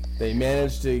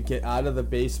managed to get out of the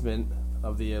basement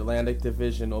of the Atlantic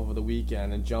Division over the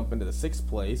weekend and jump into the 6th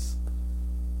place.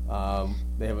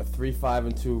 They have a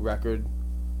 3-5-2 record,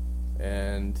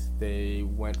 and they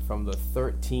went from the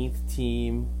 13th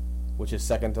team, which is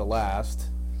second to last,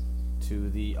 to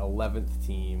the 11th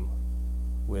team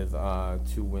with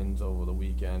 2 wins over the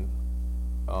weekend.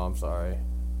 Oh, I'm sorry.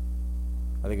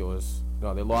 I think it was...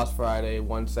 No, they lost Friday,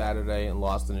 won Saturday, and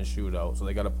lost in a shootout, so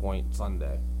they got a point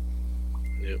Sunday.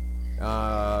 Yep.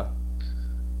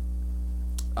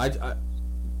 I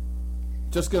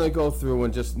just going to go through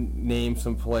and just name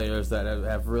some players that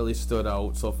have really stood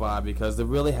out so far, because there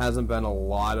really hasn't been a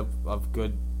lot of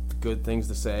good things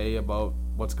to say about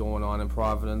what's going on in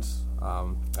Providence.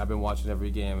 I've been watching every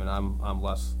game, and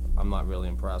I'm not really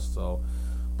impressed. So,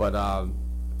 but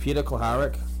Peter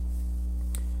Kuharek,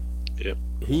 yep,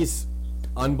 he's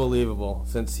unbelievable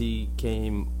since he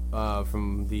came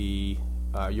from the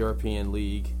European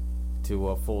League to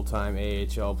a full-time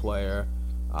AHL player.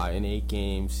 In 8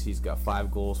 games, he's got 5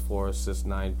 goals, 4 assists,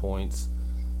 9 points.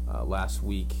 Last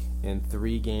week, in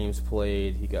 3 games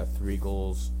played, he got 3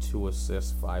 goals, 2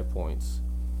 assists, 5 points.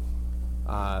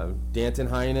 Danton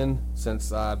Heinen,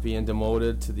 since being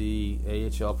demoted to the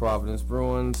AHL Providence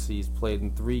Bruins, he's played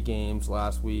in 3 games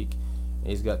last week, and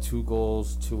he's got 2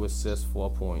 goals, 2 assists, 4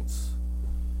 points.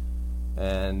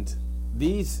 And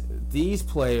these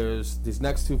players, these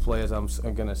next 2 players, I'm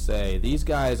going to say, these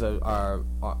guys are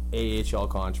AHL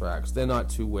contracts. They're not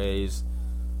 2-ways.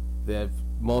 They're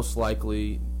most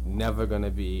likely never going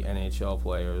to be NHL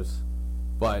players.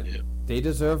 But they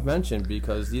deserve mention,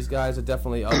 because these guys are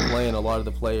definitely outplaying a lot of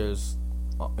the players,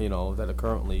 that are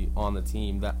currently on the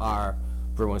team that are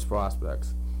Bruins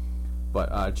prospects.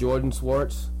 But Jordan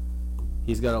Swartz,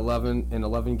 he's got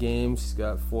 11 games. He's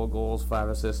got 4 goals, 5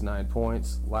 assists, 9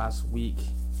 points. Last week,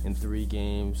 in 3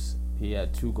 games, he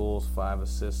had 2 goals, 5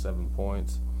 assists, 7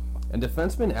 points. And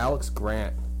defenseman Alex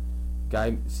Grant,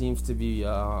 guy seems to be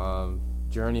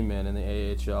journeyman in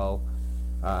the AHL.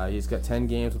 He's got 10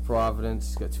 games with Providence.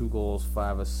 He's got 2 goals,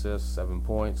 5 assists, 7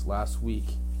 points. Last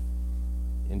week,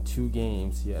 in 2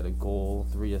 games, he had a goal,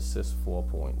 3 assists, 4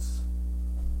 points.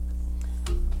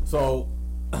 So,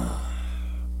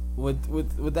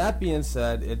 with that being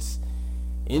said, it's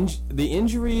the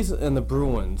injuries in the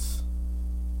Bruins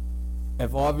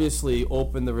have obviously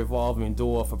opened the revolving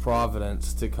door for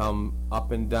Providence to come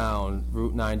up and down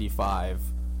Route 95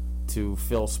 to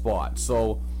fill spots.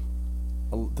 So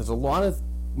there's a lot of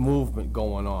movement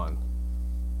going on.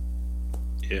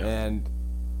 Yeah. And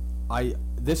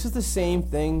this is the same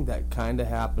thing that kind of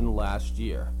happened last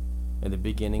year in the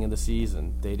beginning of the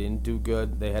season. They didn't do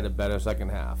good. They had a better second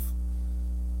half.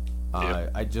 Yeah.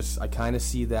 I kind of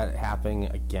see that happening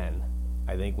again.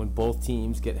 I think when both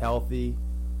teams get healthy,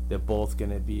 they're both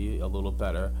going to be a little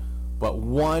better. But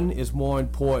one is more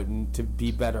important to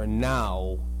be better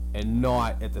now and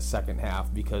not at the second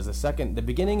half, because the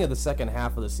beginning of the second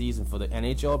half of the season for the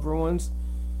NHL Bruins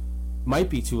might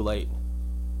be too late.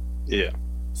 Yeah.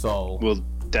 So will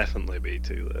definitely be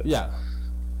too late. Yeah.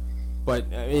 But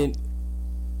I mean,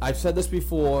 I've said this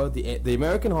before, the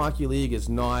American Hockey League is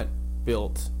not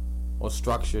built or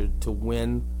structured to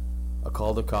win a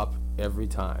Calder Cup every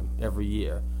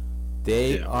year.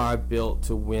 They are built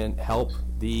to help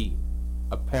the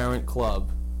parent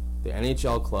club, the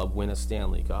NHL club, win a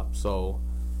Stanley Cup. So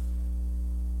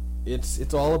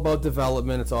it's all about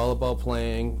development. It's all about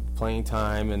playing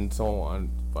time and so on.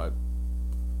 But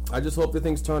I just hope that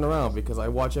things turn around, because I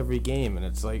watch every game and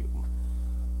it's like,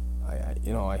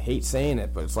 I hate saying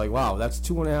it, but it's like, wow, that's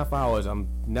 2.5 hours I'm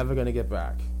never gonna get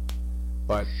back.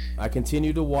 But I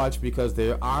continue to watch, because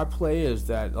there are players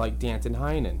that, like Danton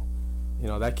Heinen.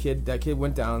 That kid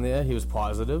went down there. He was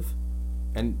positive,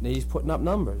 and he's putting up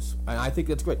numbers. And I think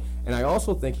that's great. And I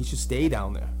also think he should stay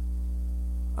down there,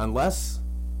 unless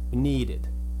needed.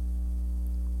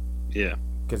 Yeah.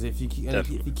 Because if he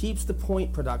keeps the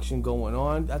point production going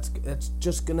on, that's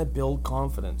just gonna build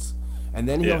confidence, and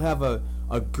then he'll have a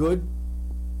good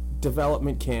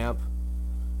development camp,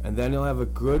 and then he'll have a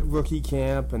good rookie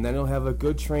camp, and then he'll have a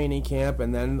good training camp,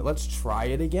 and then let's try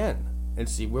it again and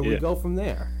see where we go from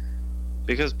there.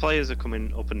 Because players are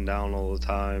coming up and down all the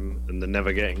time, and they're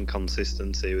never getting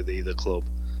consistency with either club.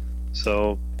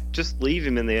 So just leave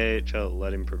him in the AHL,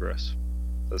 let him progress.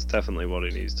 That's definitely what he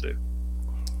needs to do.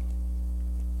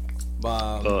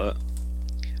 But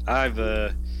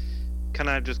can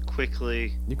I just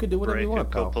quickly? You could do whatever you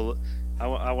want, pal.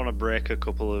 I want to break a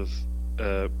couple of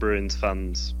Bruins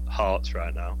fans' hearts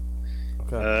right now.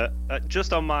 Okay.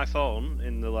 Just on my phone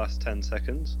in the last 10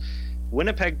 seconds,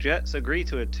 Winnipeg Jets agree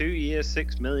to a 2-year,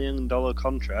 $6 million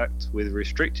contract with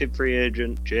restricted free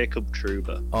agent Jacob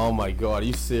Trouba. Oh my God, are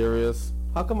you serious?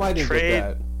 How come I didn't get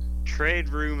that? Trade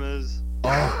rumors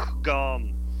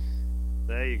gone.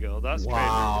 There you go. That's trade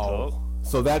rumor talk.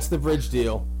 So that's the bridge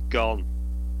deal. Gone.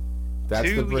 That's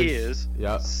 2 the bridge. years,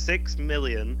 $6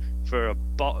 million for a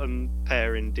bottom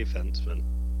pairing defenseman.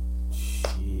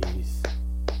 Jeez.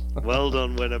 Well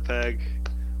done, Winnipeg.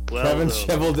 Well Kevin done.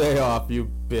 Cheveldayoff,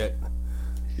 you bit.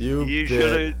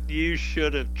 You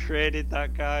should have traded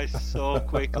that guy so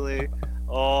quickly.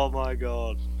 Oh my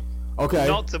God. Okay.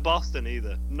 Not to Boston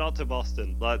either. Not to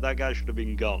Boston. Like, that guy should have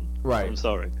been gone. Right. I'm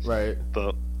sorry. Right.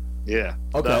 But yeah.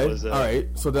 Okay. That was, all right.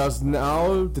 So does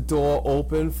now the door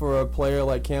open for a player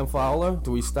like Cam Fowler? Do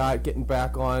we start getting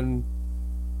back on?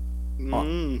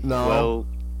 No.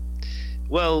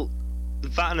 Well,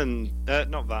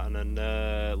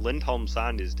 Lindholm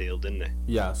signed his deal, didn't he?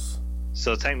 Yes.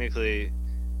 So technically,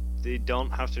 they don't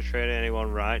have to trade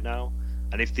anyone right now.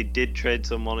 And if they did trade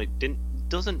someone, it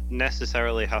doesn't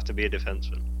necessarily have to be a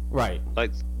defenseman. Right.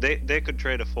 Like, they could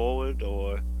trade a forward,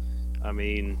 or, I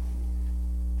mean,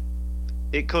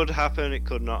 it could happen, it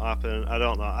could not happen. I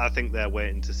don't know. I think they're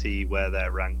waiting to see where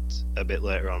they're ranked a bit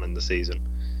later on in the season.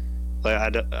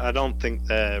 Like, I don't think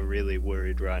they're really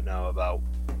worried right now about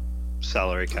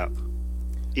salary cap.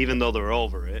 Even though they're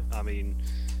over it, I mean,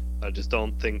 I just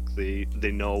don't think they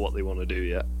know what they want to do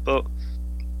yet. But,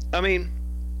 I mean,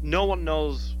 no one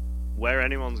knows where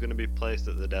anyone's going to be placed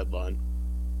at the deadline.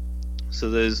 So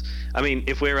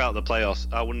if we're out of the playoffs,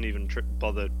 I wouldn't even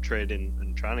bother trading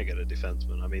and trying to get a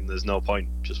defenseman. I mean, there's no point.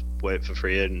 Just wait for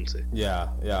free agency. Yeah,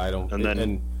 I don't.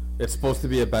 And it's supposed to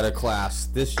be a better class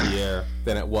this year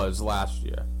than it was last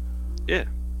year. Yeah,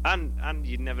 and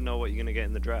you never know what you're going to get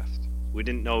in the draft. We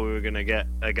didn't know we were going to get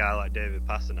a guy like David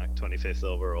Pastrnak, 25th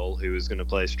overall, who was going to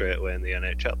play straight away in the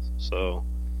NHL. So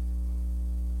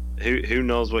who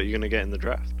knows what you're going to get in the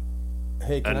draft?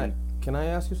 Hey, can I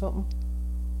ask you something?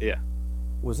 Yeah.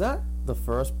 Was that the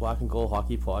first Black and Gold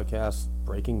Hockey podcast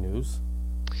breaking news?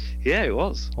 Yeah, it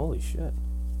was. Holy shit.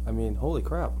 I mean, holy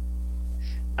crap.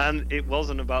 And it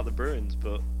wasn't about the Bruins,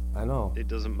 but I know. It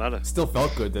doesn't matter. Still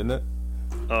felt good, didn't it?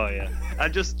 Oh, yeah.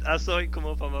 I saw it come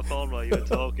up on my phone while you were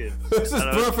talking. This is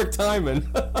perfect timing.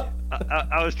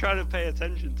 I was trying to pay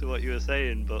attention to what you were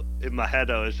saying, but in my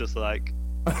head I was just like,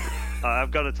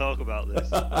 I've got to talk about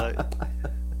this. Like,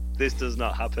 this does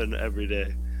not happen every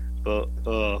day. But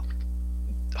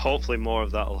hopefully more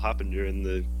of that will happen during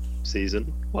the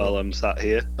season while I'm sat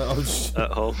here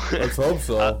at home. Let's hope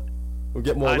so. We'll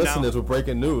get more listeners with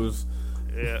breaking news.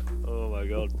 Yeah. Oh my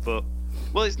God. But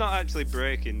it's not actually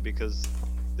breaking because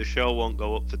the show won't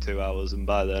go up for 2 hours, and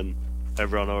by then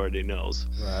everyone already knows.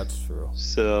 That's true.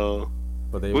 So,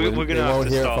 but they won't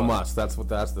hear it from us. That's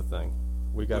the thing.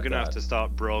 We're gonna have to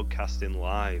start broadcasting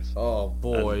live. Oh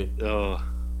boy. And,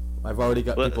 I've already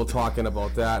got people talking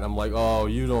about that, and I'm like, oh,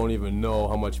 you don't even know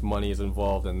how much money is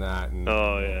involved in that. And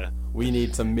yeah. We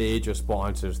need some major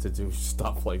sponsors to do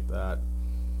stuff like that.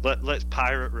 Let's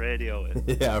pirate radio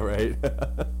it. Yeah, right.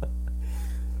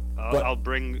 I'll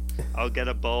get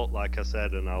a boat, like I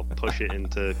said, and I'll push it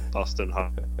into Boston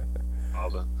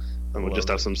Harbor, and we'll just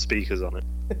have some speakers on it.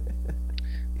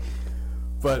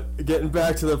 But getting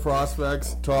back to the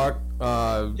prospects talk,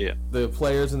 the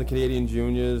players in the Canadian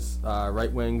juniors,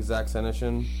 right wing Zach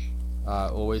Senyshyn,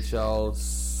 OHL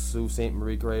Sault Ste.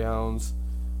 Marie Greyhounds.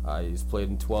 He's played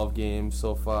in 12 games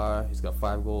so far. He's got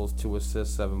 5 goals, 2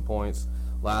 assists, 7 points.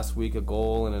 Last week, a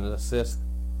goal and an assist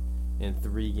in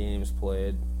 3 games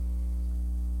played.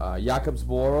 Jakobs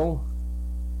Borrell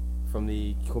from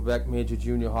the Quebec Major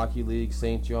Junior Hockey League,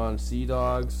 St. John Sea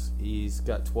Dogs. He's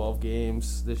got 12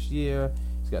 games this year.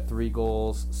 He's got 3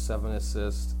 goals, 7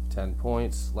 assists, 10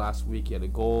 points. Last week, he had a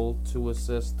goal, 2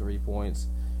 assists, 3 points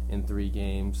in 3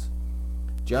 games.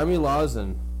 Jeremy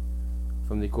Lauzon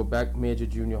from the Quebec Major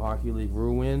Junior Hockey League,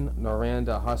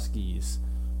 Rouyn-Noranda Huskies,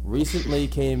 recently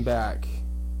came back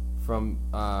from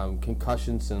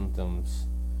concussion symptoms,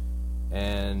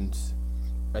 and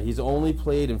he's only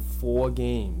played in 4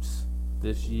 games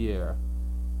this year,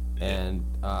 and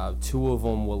 2 of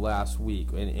them were last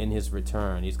week in his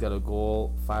return. He's got a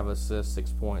goal, 5 assists,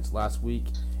 6 points. Last week,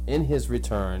 in his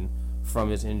return from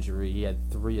his injury. He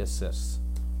had 3 assists.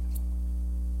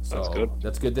 So that's good.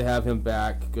 That's good to have him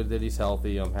back. Good that he's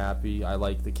healthy. I'm happy. I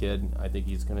like the kid. I think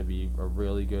he's going to be a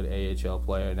really good AHL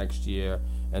player next year,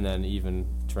 and then even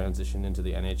transition into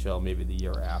the NHL maybe the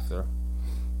year after.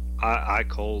 I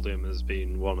called him as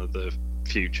being one of the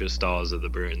future stars of the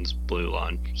Bruins blue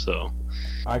line, so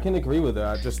I can agree with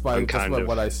that just by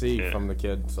what I see from the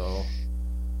kid. So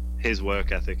his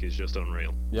work ethic is just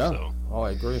unreal. Yeah. So, I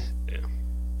agree. Yeah.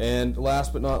 And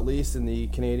last but not least, in the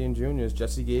Canadian Juniors,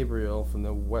 Jesse Gabriel from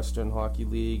the Western Hockey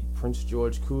League, Prince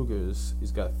George Cougars.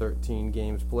 He's got 13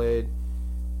 games played,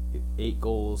 8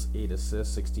 goals, 8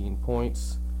 assists, 16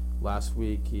 points. Last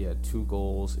week, he had 2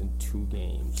 goals in 2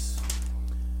 games.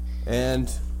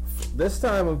 And this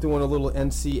time, I'm doing a little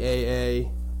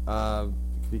NCAA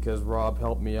because Rob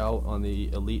helped me out on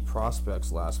the elite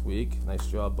prospects last week. Nice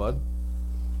job, bud.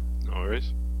 No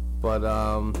worries. But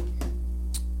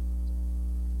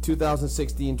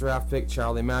 2016 draft pick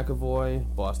Charlie McAvoy,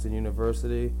 Boston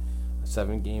University,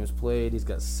 7 games played. He's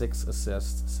got 6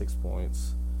 assists, 6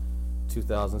 points.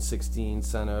 2016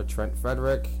 center Trent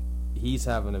Frederick, he's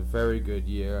having a very good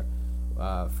year.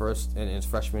 First in his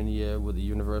freshman year with the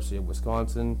University of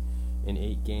Wisconsin. In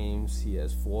 8 games, he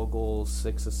has 4 goals,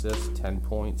 6 assists, 10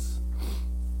 points.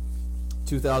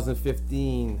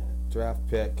 2015 draft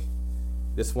pick.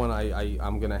 This one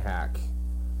I'm gonna hack.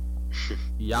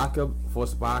 Jakob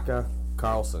Forsbacka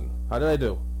Karlsson. How did I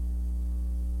do?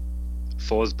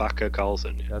 Forsbacka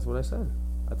Karlsson. Yeah. That's what I said.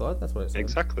 I thought that's what I said.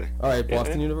 Exactly. All right,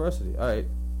 Boston University. All right.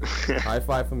 High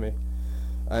five for me.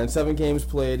 In 7 games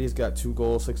played, he's got 2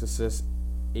 goals, 6 assists,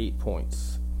 8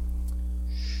 points.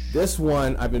 This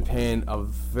one I've been paying a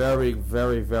very,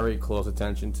 very, very close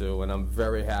attention to, and I'm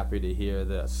very happy to hear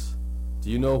this. Do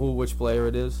you know which player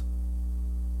it is?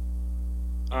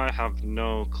 I have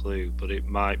no clue, but it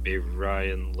might be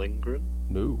Ryan Lindgren.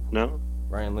 No?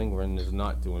 Ryan Lindgren is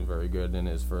not doing very good in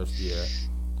his first year.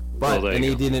 But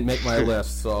he didn't make my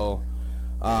list, so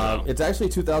it's actually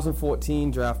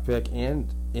 2014 draft pick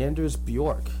and Anders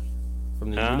Bjork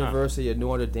from the University of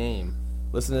Notre Dame.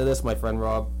 Listen to this, my friend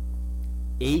Rob.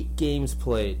 8 games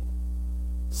played,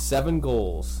 7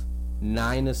 goals,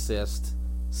 9 assists,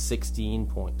 16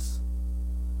 points.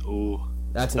 Ooh,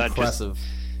 that's impressive.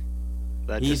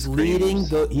 He's leading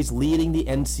the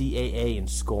NCAA in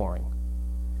scoring.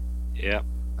 Yeah,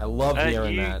 I love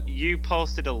hearing that. You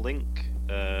posted a link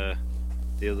the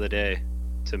other day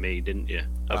to me, didn't you?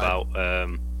 About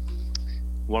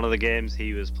one of the games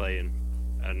he was playing,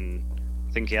 and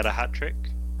I think he had a hat trick.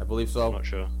 I believe so. I'm not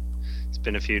sure. It's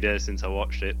been a few days since I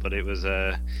watched it, but it was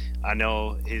I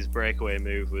know his breakaway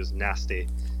move was nasty,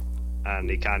 and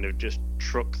he kind of just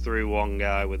trucked through one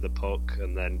guy with the puck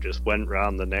and then just went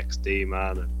round the next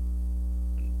D-man and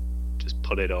just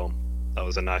put it on. That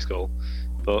was a nice goal.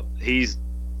 But he's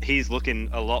looking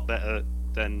a lot better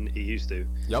than he used to.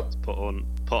 Yep. He's put on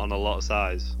a lot of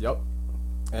size. Yep.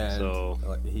 And so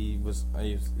he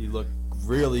looked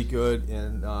really good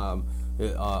in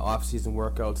off-season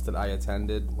workouts that I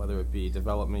attended, whether it be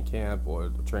development camp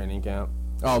or training camp.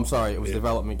 Oh, I'm sorry, it was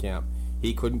development camp.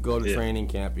 He couldn't go to training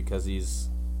camp because he's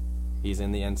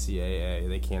in the NCAA.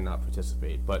 They cannot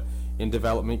participate. But in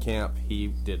development camp, he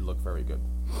did look very good.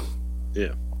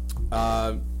 Yeah.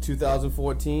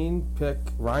 2014 pick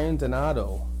Ryan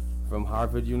Donato from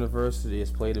Harvard University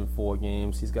has played in 4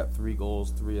 games. He's got 3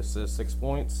 goals, 3 assists, 6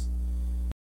 points.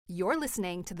 You're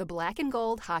listening to the Black and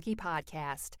Gold Hockey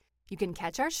Podcast. You can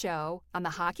catch our show on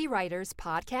the Hockey Writers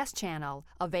Podcast channel,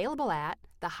 available at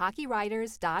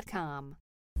thehockeywriters.com.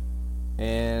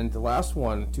 And the last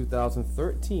one,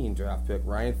 2013 draft pick,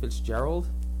 Ryan Fitzgerald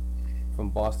from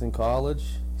Boston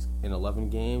College. He's in 11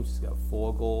 games. He's got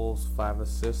 4 goals, 5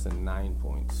 assists, and 9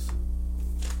 points.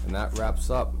 And that wraps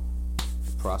up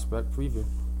the prospect preview.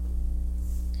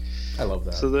 I love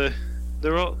that. So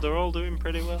they're all doing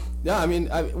pretty well. Yeah, I mean,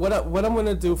 what I'm going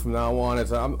to do from now on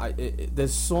is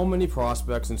there's so many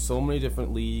prospects in so many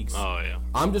different leagues. Oh, yeah.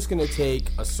 I'm just going to take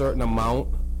a certain amount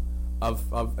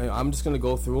I'm just going to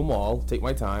go through them all, take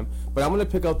my time, but I'm going to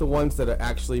pick out the ones that are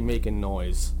actually making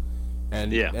noise.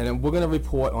 And we're going to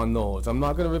report on those. I'm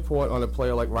not going to report on a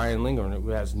player like Ryan Lindgren who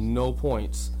has no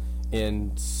points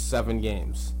in 7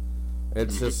 games.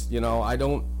 It's just, I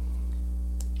don't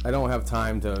have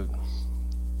time to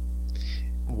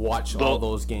watch all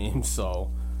those games,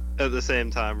 so. At the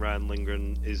same time, Ryan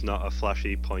Lindgren is not a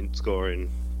flashy point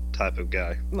scoring type of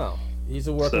guy. No, he's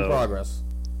a work in progress.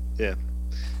 Yeah.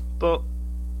 But,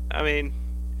 I mean,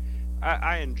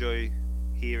 I enjoy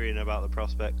hearing about the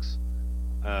prospects.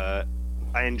 I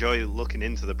enjoy looking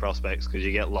into the prospects because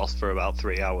you get lost for about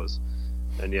 3 hours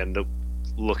and you end up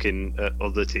looking at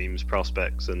other teams'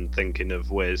 prospects and thinking of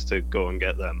ways to go and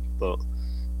get them. But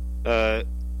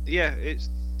yeah, it's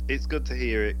good to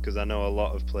hear it, because I know a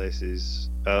lot of places,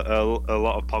 a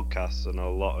lot of podcasts and a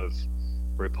lot of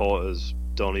reporters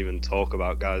don't even talk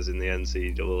about guys in the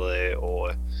NCAA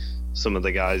or some of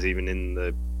the guys even in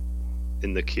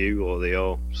the Q or the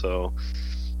O. So,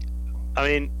 I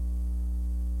mean,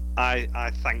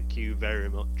 I thank you very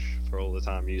much for all the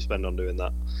time you spend on doing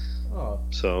that. Oh,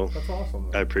 so that's awesome,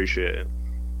 man. I appreciate it.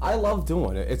 I love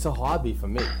doing it. It's a hobby for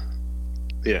me.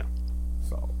 Yeah.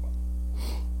 So,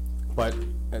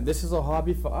 and this is a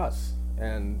hobby for us,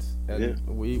 and Yeah.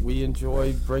 we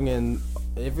enjoy bringing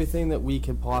everything that we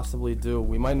can possibly do.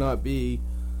 We might not be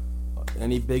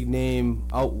any big name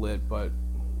outlet, but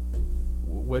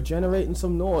we're generating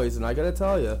some noise, and I gotta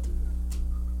tell you,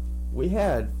 we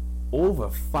had over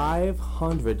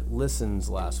 500 listens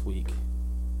last week.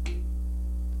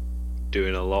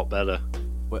 Doing a lot better.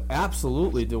 We're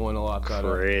absolutely doing a lot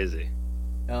better. Crazy.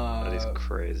 That is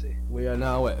crazy. We are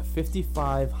now at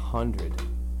 5,500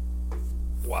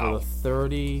 Wow. for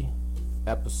 30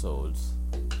 episodes.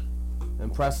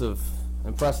 Impressive,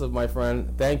 my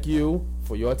friend. Thank you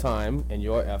for your time and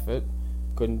your effort.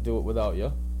 Couldn't do it without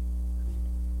you.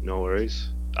 No worries.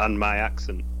 And my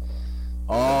accent.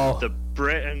 Oh, The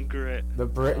Britain grit. the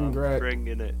Britain grit.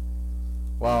 Bringing it.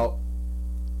 Well,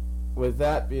 with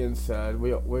that being said,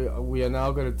 we are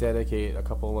now going to dedicate a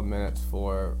couple of minutes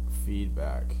for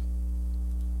feedback,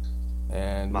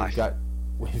 and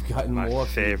we've gotten my more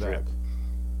favorite.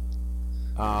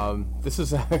 feedback.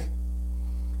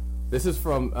 This is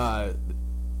from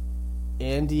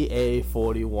Andy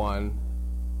A41.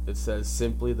 It says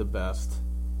simply the best.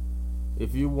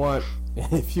 If you want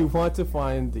to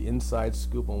find the inside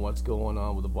scoop on what's going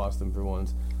on with the Boston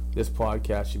Bruins, this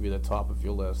podcast should be the top of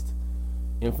your list.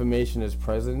 Information is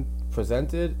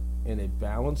presented in a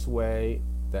balanced way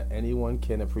that anyone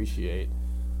can appreciate.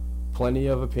 Plenty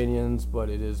of opinions, but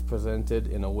it is presented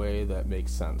in a way that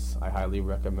makes sense. I highly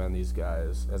recommend these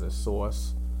guys as a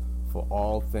source for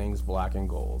all things black and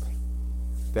gold.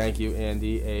 Thank you,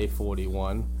 Andy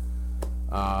A41.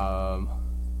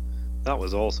 That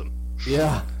was awesome.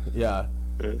 Yeah.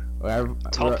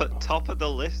 Top of the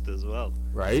list as well.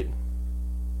 Right?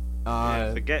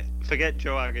 Yeah, forget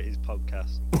Joe Haggerty's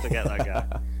podcast. Forget that guy.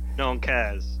 No one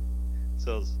cares.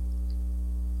 So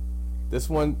this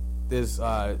one, there's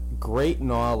great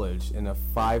knowledge and a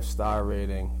 5-star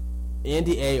rating.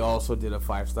 Andy A also did a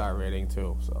 5-star rating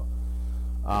too. So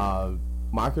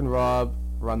Mark and Rob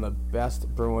run the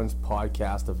best Bruins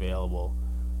podcast available.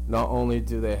 Not only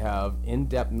do they have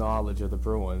in-depth knowledge of the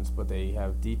Bruins, but they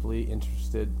have deeply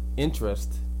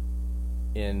interest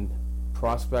in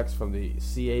prospects from the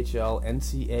CHL,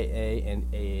 NCAA, and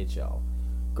AHL.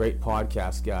 Great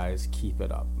podcast, guys. Keep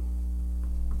it up.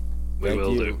 We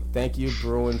will do. Thank you,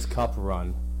 Bruins Cup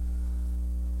run.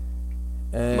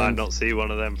 And might not see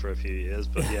one of them for a few years,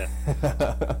 but yeah.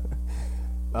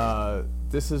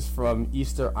 This is from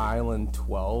Easter Island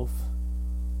 12.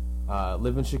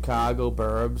 Live in Chicago,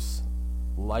 burbs.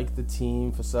 Like the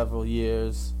team for several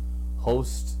years.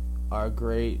 Hosts are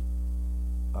great.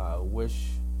 Wish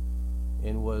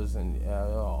in was and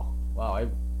oh wow,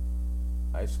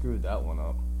 I screwed that one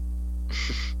up.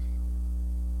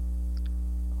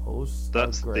 Hosts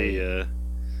That's are great.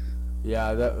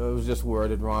 Yeah, that was just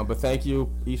worded wrong. But thank you,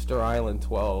 Easter Island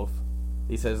 12.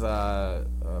 He says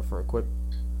for a quick.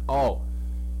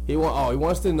 He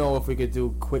wants to know if we could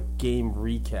do quick game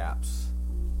recaps.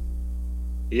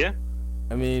 Yeah.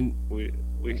 I mean,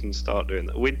 we can start doing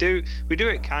that. We do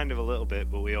it kind of a little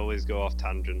bit, but we always go off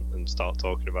tangent and start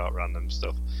talking about random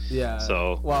stuff. Yeah.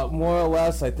 So well, more or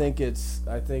less, I think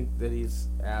that he's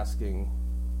asking,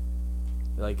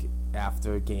 like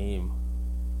after a game.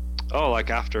 Oh, like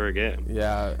after a game.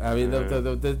 Yeah. I mean,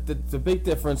 the big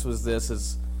difference was this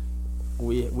is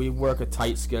we work a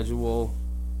tight schedule.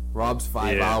 Rob's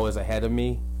 5 hours ahead of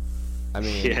me. I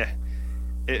mean, yeah,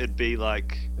 it'd be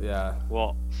like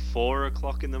 4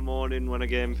 o'clock in the morning when a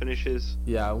game finishes.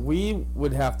 Yeah, we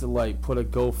would have to like put a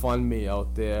GoFundMe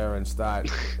out there and start,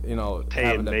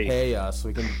 having to pay us.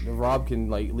 Rob can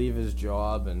like leave his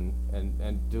job and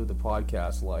do the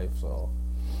podcast life. So,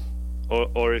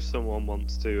 or if someone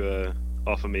wants to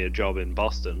offer me a job in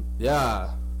Boston.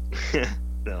 Yeah.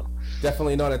 No.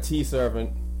 Definitely not a tea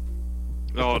servant.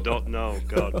 Oh, no,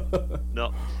 God.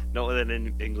 Not with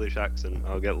an English accent.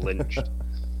 I'll get lynched.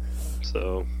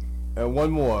 So. And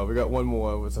one more. We got one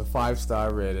more. It was a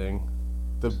 5-star rating.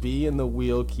 The bee in the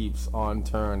wheel keeps on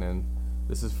turning.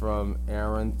 This is from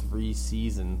Aaron 3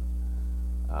 Season.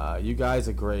 You guys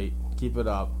are great. Keep it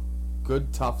up.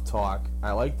 good tough talk.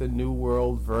 I like the new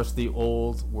world versus the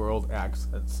old world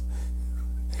accents.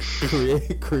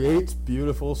 Creates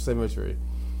beautiful symmetry.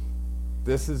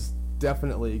 This is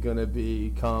definitely going to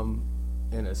become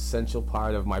an essential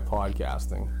part of my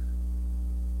podcasting.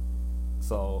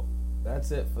 So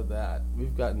that's it for that.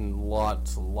 We've gotten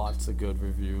lots of good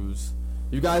reviews.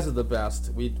 You guys are the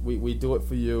best. We do it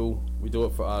for you. We do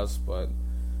it for us. But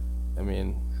I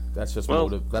mean, that's just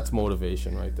that's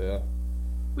motivation right there.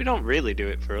 We don't really do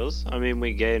it for us. I mean,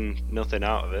 we gain nothing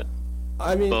out of it.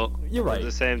 I mean, but you're right. At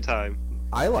the same time,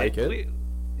 I like it.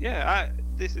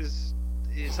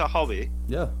 It's a hobby.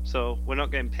 Yeah. So we're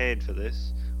not getting paid for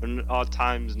this. Our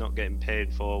time's not getting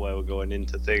paid for where we're going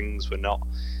into things. We're not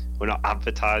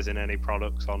advertising any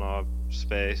products on our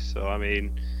space. So I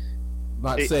mean,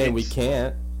 not saying we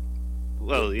can't.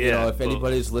 Well, yeah. You know, if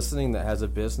anybody's listening that has a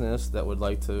business that would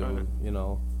like to, you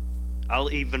know,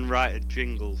 I'll even write a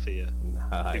jingle for you.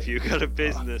 If you've got a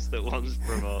business that wants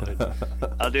promoted,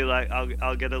 I'll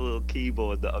get a little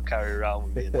keyboard that I'll carry around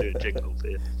with me and do a jingle for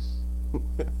you.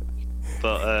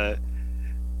 But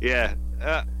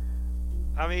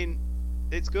I mean,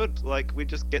 it's good. Like, we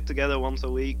just get together once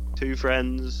a week, two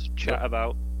friends, chat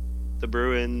about the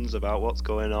Bruins, about what's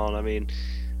going on. I mean,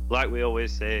 like we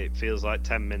always say, it feels like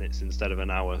 10 minutes instead of an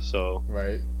hour. So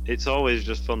it's always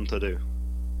just fun to do.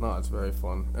 No, it's very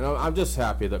fun, and I'm just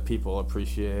happy that people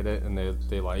appreciate it and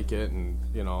they like it, and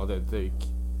you know that they.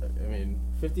 I mean,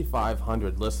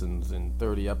 5,500 listens in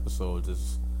 30 episodes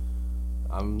is.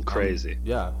 Crazy.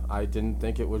 I didn't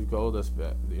think it would go this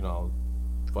bit, you know,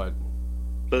 but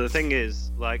the thing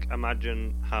is, like,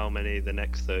 imagine how many the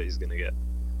next 30 is gonna get.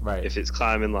 Right. If it's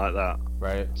climbing like that.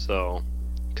 Right. So,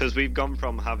 because we've gone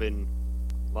from having,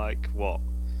 like, what,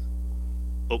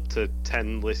 up to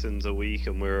 10 listens a week,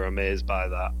 and we were amazed by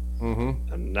that.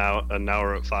 Mm-hmm. And now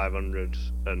we're at 500,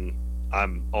 and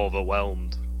I'm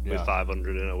overwhelmed with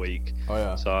 500 in a week. Oh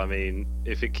yeah. So I mean,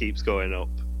 if it keeps going up,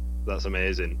 that's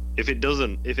amazing. If it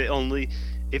doesn't, if only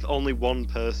one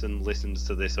person listens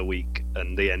to this a week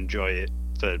and they enjoy it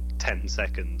for 10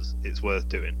 seconds, it's worth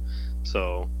doing.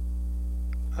 So,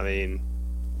 I mean,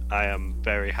 I am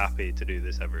very happy to do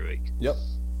this every week. Yep.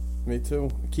 Me too.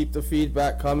 Keep the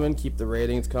feedback coming. Keep the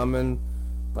ratings coming.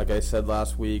 Like I said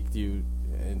last week, the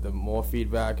more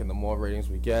feedback and the more ratings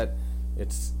we get,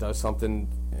 it does something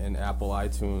in Apple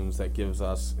iTunes that gives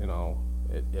us, you know,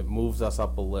 it moves us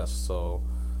up a list. So,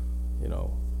 you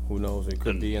know, who knows? It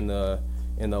could be in the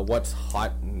what's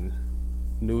hot and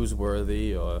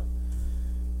newsworthy, or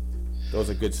those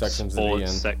are good sections to be in.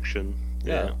 Section.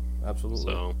 Yeah, absolutely.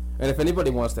 So, and if anybody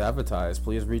wants to advertise,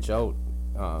 please reach out.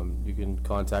 You can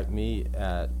contact me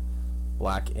at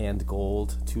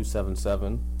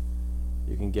blackandgold277.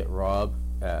 You can get Rob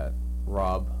at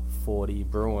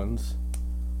Rob40Bruins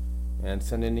and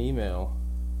send an email,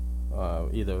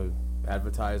 either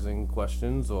advertising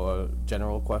questions or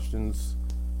general questions,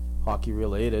 hockey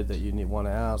related, that you want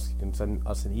to ask. You can send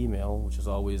us an email, which is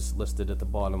always listed at the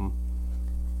bottom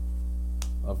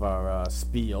of our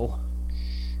spiel.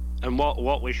 And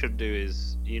what we should do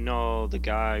is, you know, the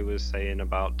guy was saying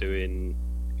about doing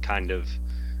kind of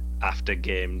after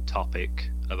game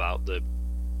topic about the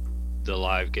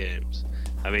live games.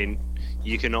 I mean,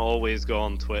 you can always go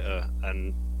on Twitter,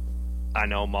 and I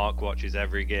know Mark watches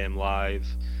every game live.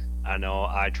 I know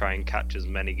I try and catch as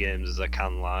many games as I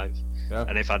can live. Yeah.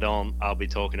 And if I don't, I'll be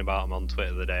talking about them on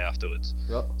Twitter the day afterwards.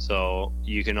 Yep. So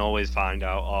you can always find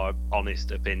out our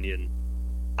honest opinion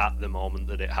at the moment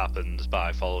that it happens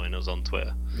by following us on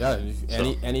Twitter. Yeah,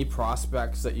 any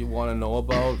prospects that you want to know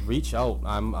about, reach out.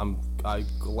 I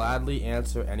gladly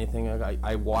answer anything.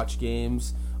 I watch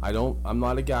games. I'm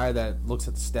not a guy that looks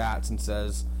at the stats and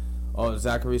says, "Oh,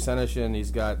 Zachary Senyshyn, he's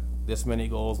got this many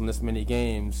goals in this many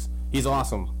games. He's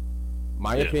awesome."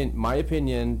 My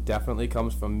opinion definitely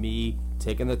comes from me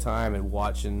taking the time and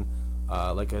watching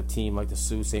like a team like the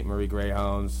Sault Ste. Marie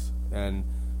Greyhounds, and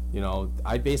you know,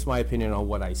 I base my opinion on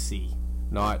what I see,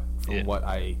 not from what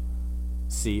I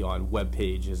see on web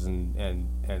pages and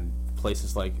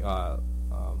places like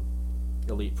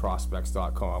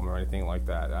EliteProspects.com or anything like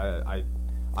that.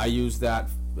 I use that,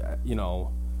 you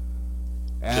know,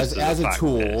 as a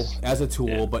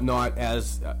tool, but not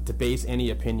as to base any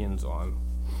opinions on.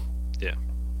 Yeah.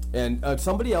 And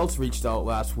somebody else reached out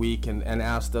last week and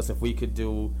asked us if we could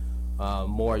do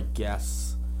more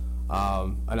guests.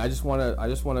 And I just want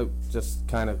to just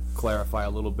kind of clarify a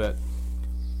little bit.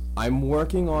 I'm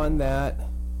working on that.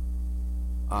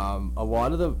 A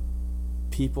lot of the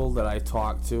people that I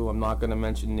talk to, I'm not going to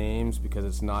mention names because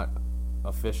it's not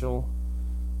official,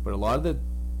 but a lot of the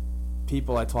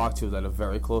people I talk to that are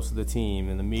very close to the team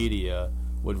in the media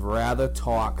would rather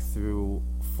talk through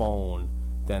phone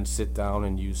than sit down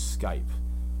and use Skype.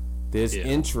 There's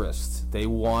interest. They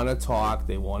want to talk.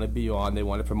 They want to be on. They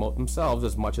want to promote themselves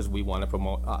as much as we want to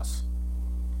promote us.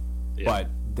 Yeah. But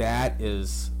that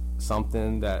is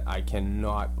something that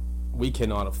we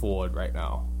cannot afford right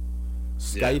now.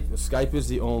 Skype is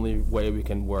the only way we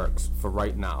can work for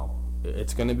right now.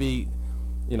 It's going to be,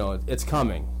 it's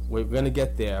coming. We're going to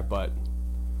get there, but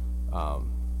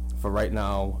for right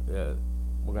now,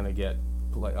 we're going to get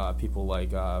people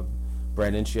like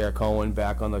Brandon Sher Cohen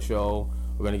back on the show.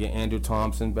 We're going to get Andrew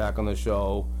Thompson back on the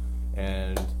show,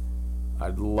 and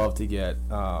I'd love to get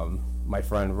my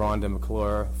friend Rhonda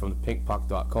McClure from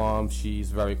pinkpuck.com. She's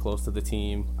very close to the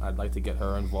team. I'd like to get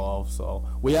her involved. So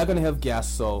we are going to have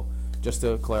guests, so just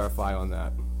to clarify on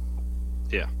that.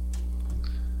 Yeah.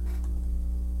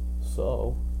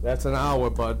 So that's an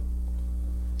hour, bud.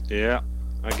 Yeah,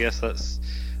 I guess that's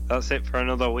it for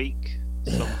another week.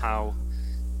 Somehow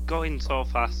going so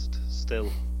fast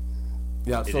still.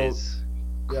 Yeah, it is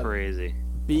crazy.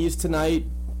 Bees tonight,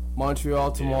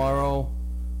 Montreal tomorrow,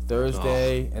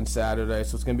 Thursday and Saturday.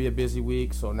 So it's going to be a busy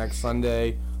week. So next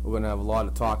Sunday, we're going to have a lot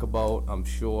to talk about, I'm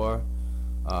sure.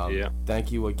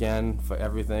 Thank you again for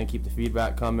everything. Keep the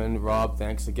feedback coming. Rob,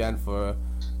 thanks again for,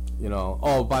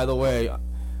 Oh, by the way,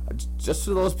 just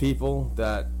for those people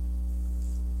that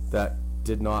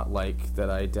did not like that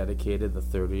I dedicated the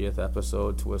 30th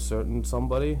episode to a certain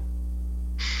somebody,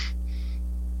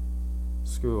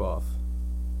 screw off.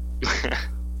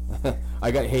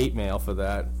 I got hate mail for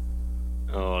that.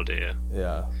 Oh dear.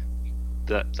 Yeah.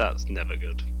 That's never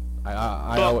good.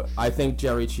 I think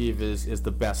Jerry Cheeve is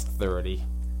the best 30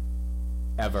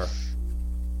 ever.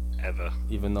 Ever.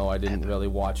 Even though I didn't really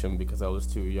watch him because I was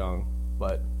too young,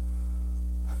 but.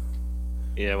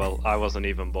 Yeah, well, I wasn't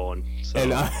even born.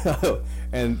 So.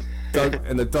 And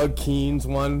the Doug Keynes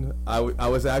one, I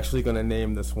was actually going to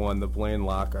name this one the Blaine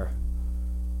Locker.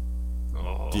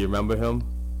 Oh. Do you remember him?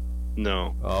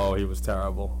 No. Oh, he was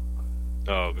terrible.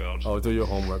 Oh God. Oh, do your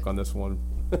homework on this one.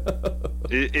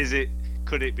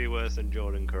 Could it be worse than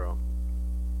Jordan Caron?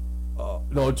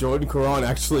 No, Jordan Caron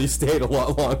actually stayed a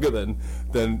lot longer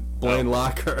than Blaine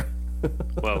Locker.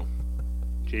 Well,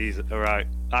 jeez. All right,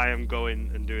 I am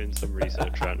going and doing some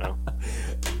research right now.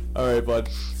 All right, bud.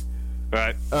 All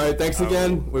right. Thanks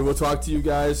again. We will talk to you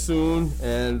guys soon,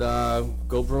 and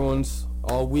go Bruins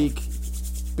all week.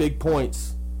 Big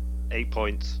points. 8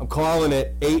 points. I'm calling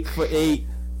it 8 for 8.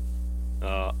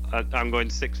 I'm going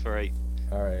 6 for 8.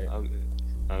 All right.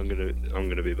 I'm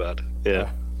gonna be bad.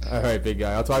 Yeah. All right, big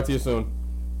guy. I'll talk to you soon.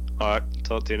 All right.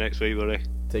 Talk to you next week, buddy.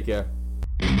 Take care.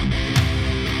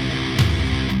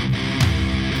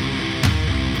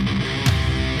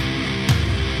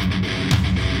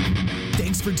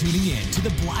 Thanks for tuning in to the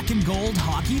Black and Gold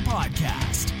Hockey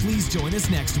Podcast. Please join us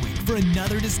next week for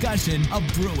another discussion of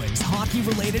Bruins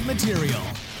hockey-related material.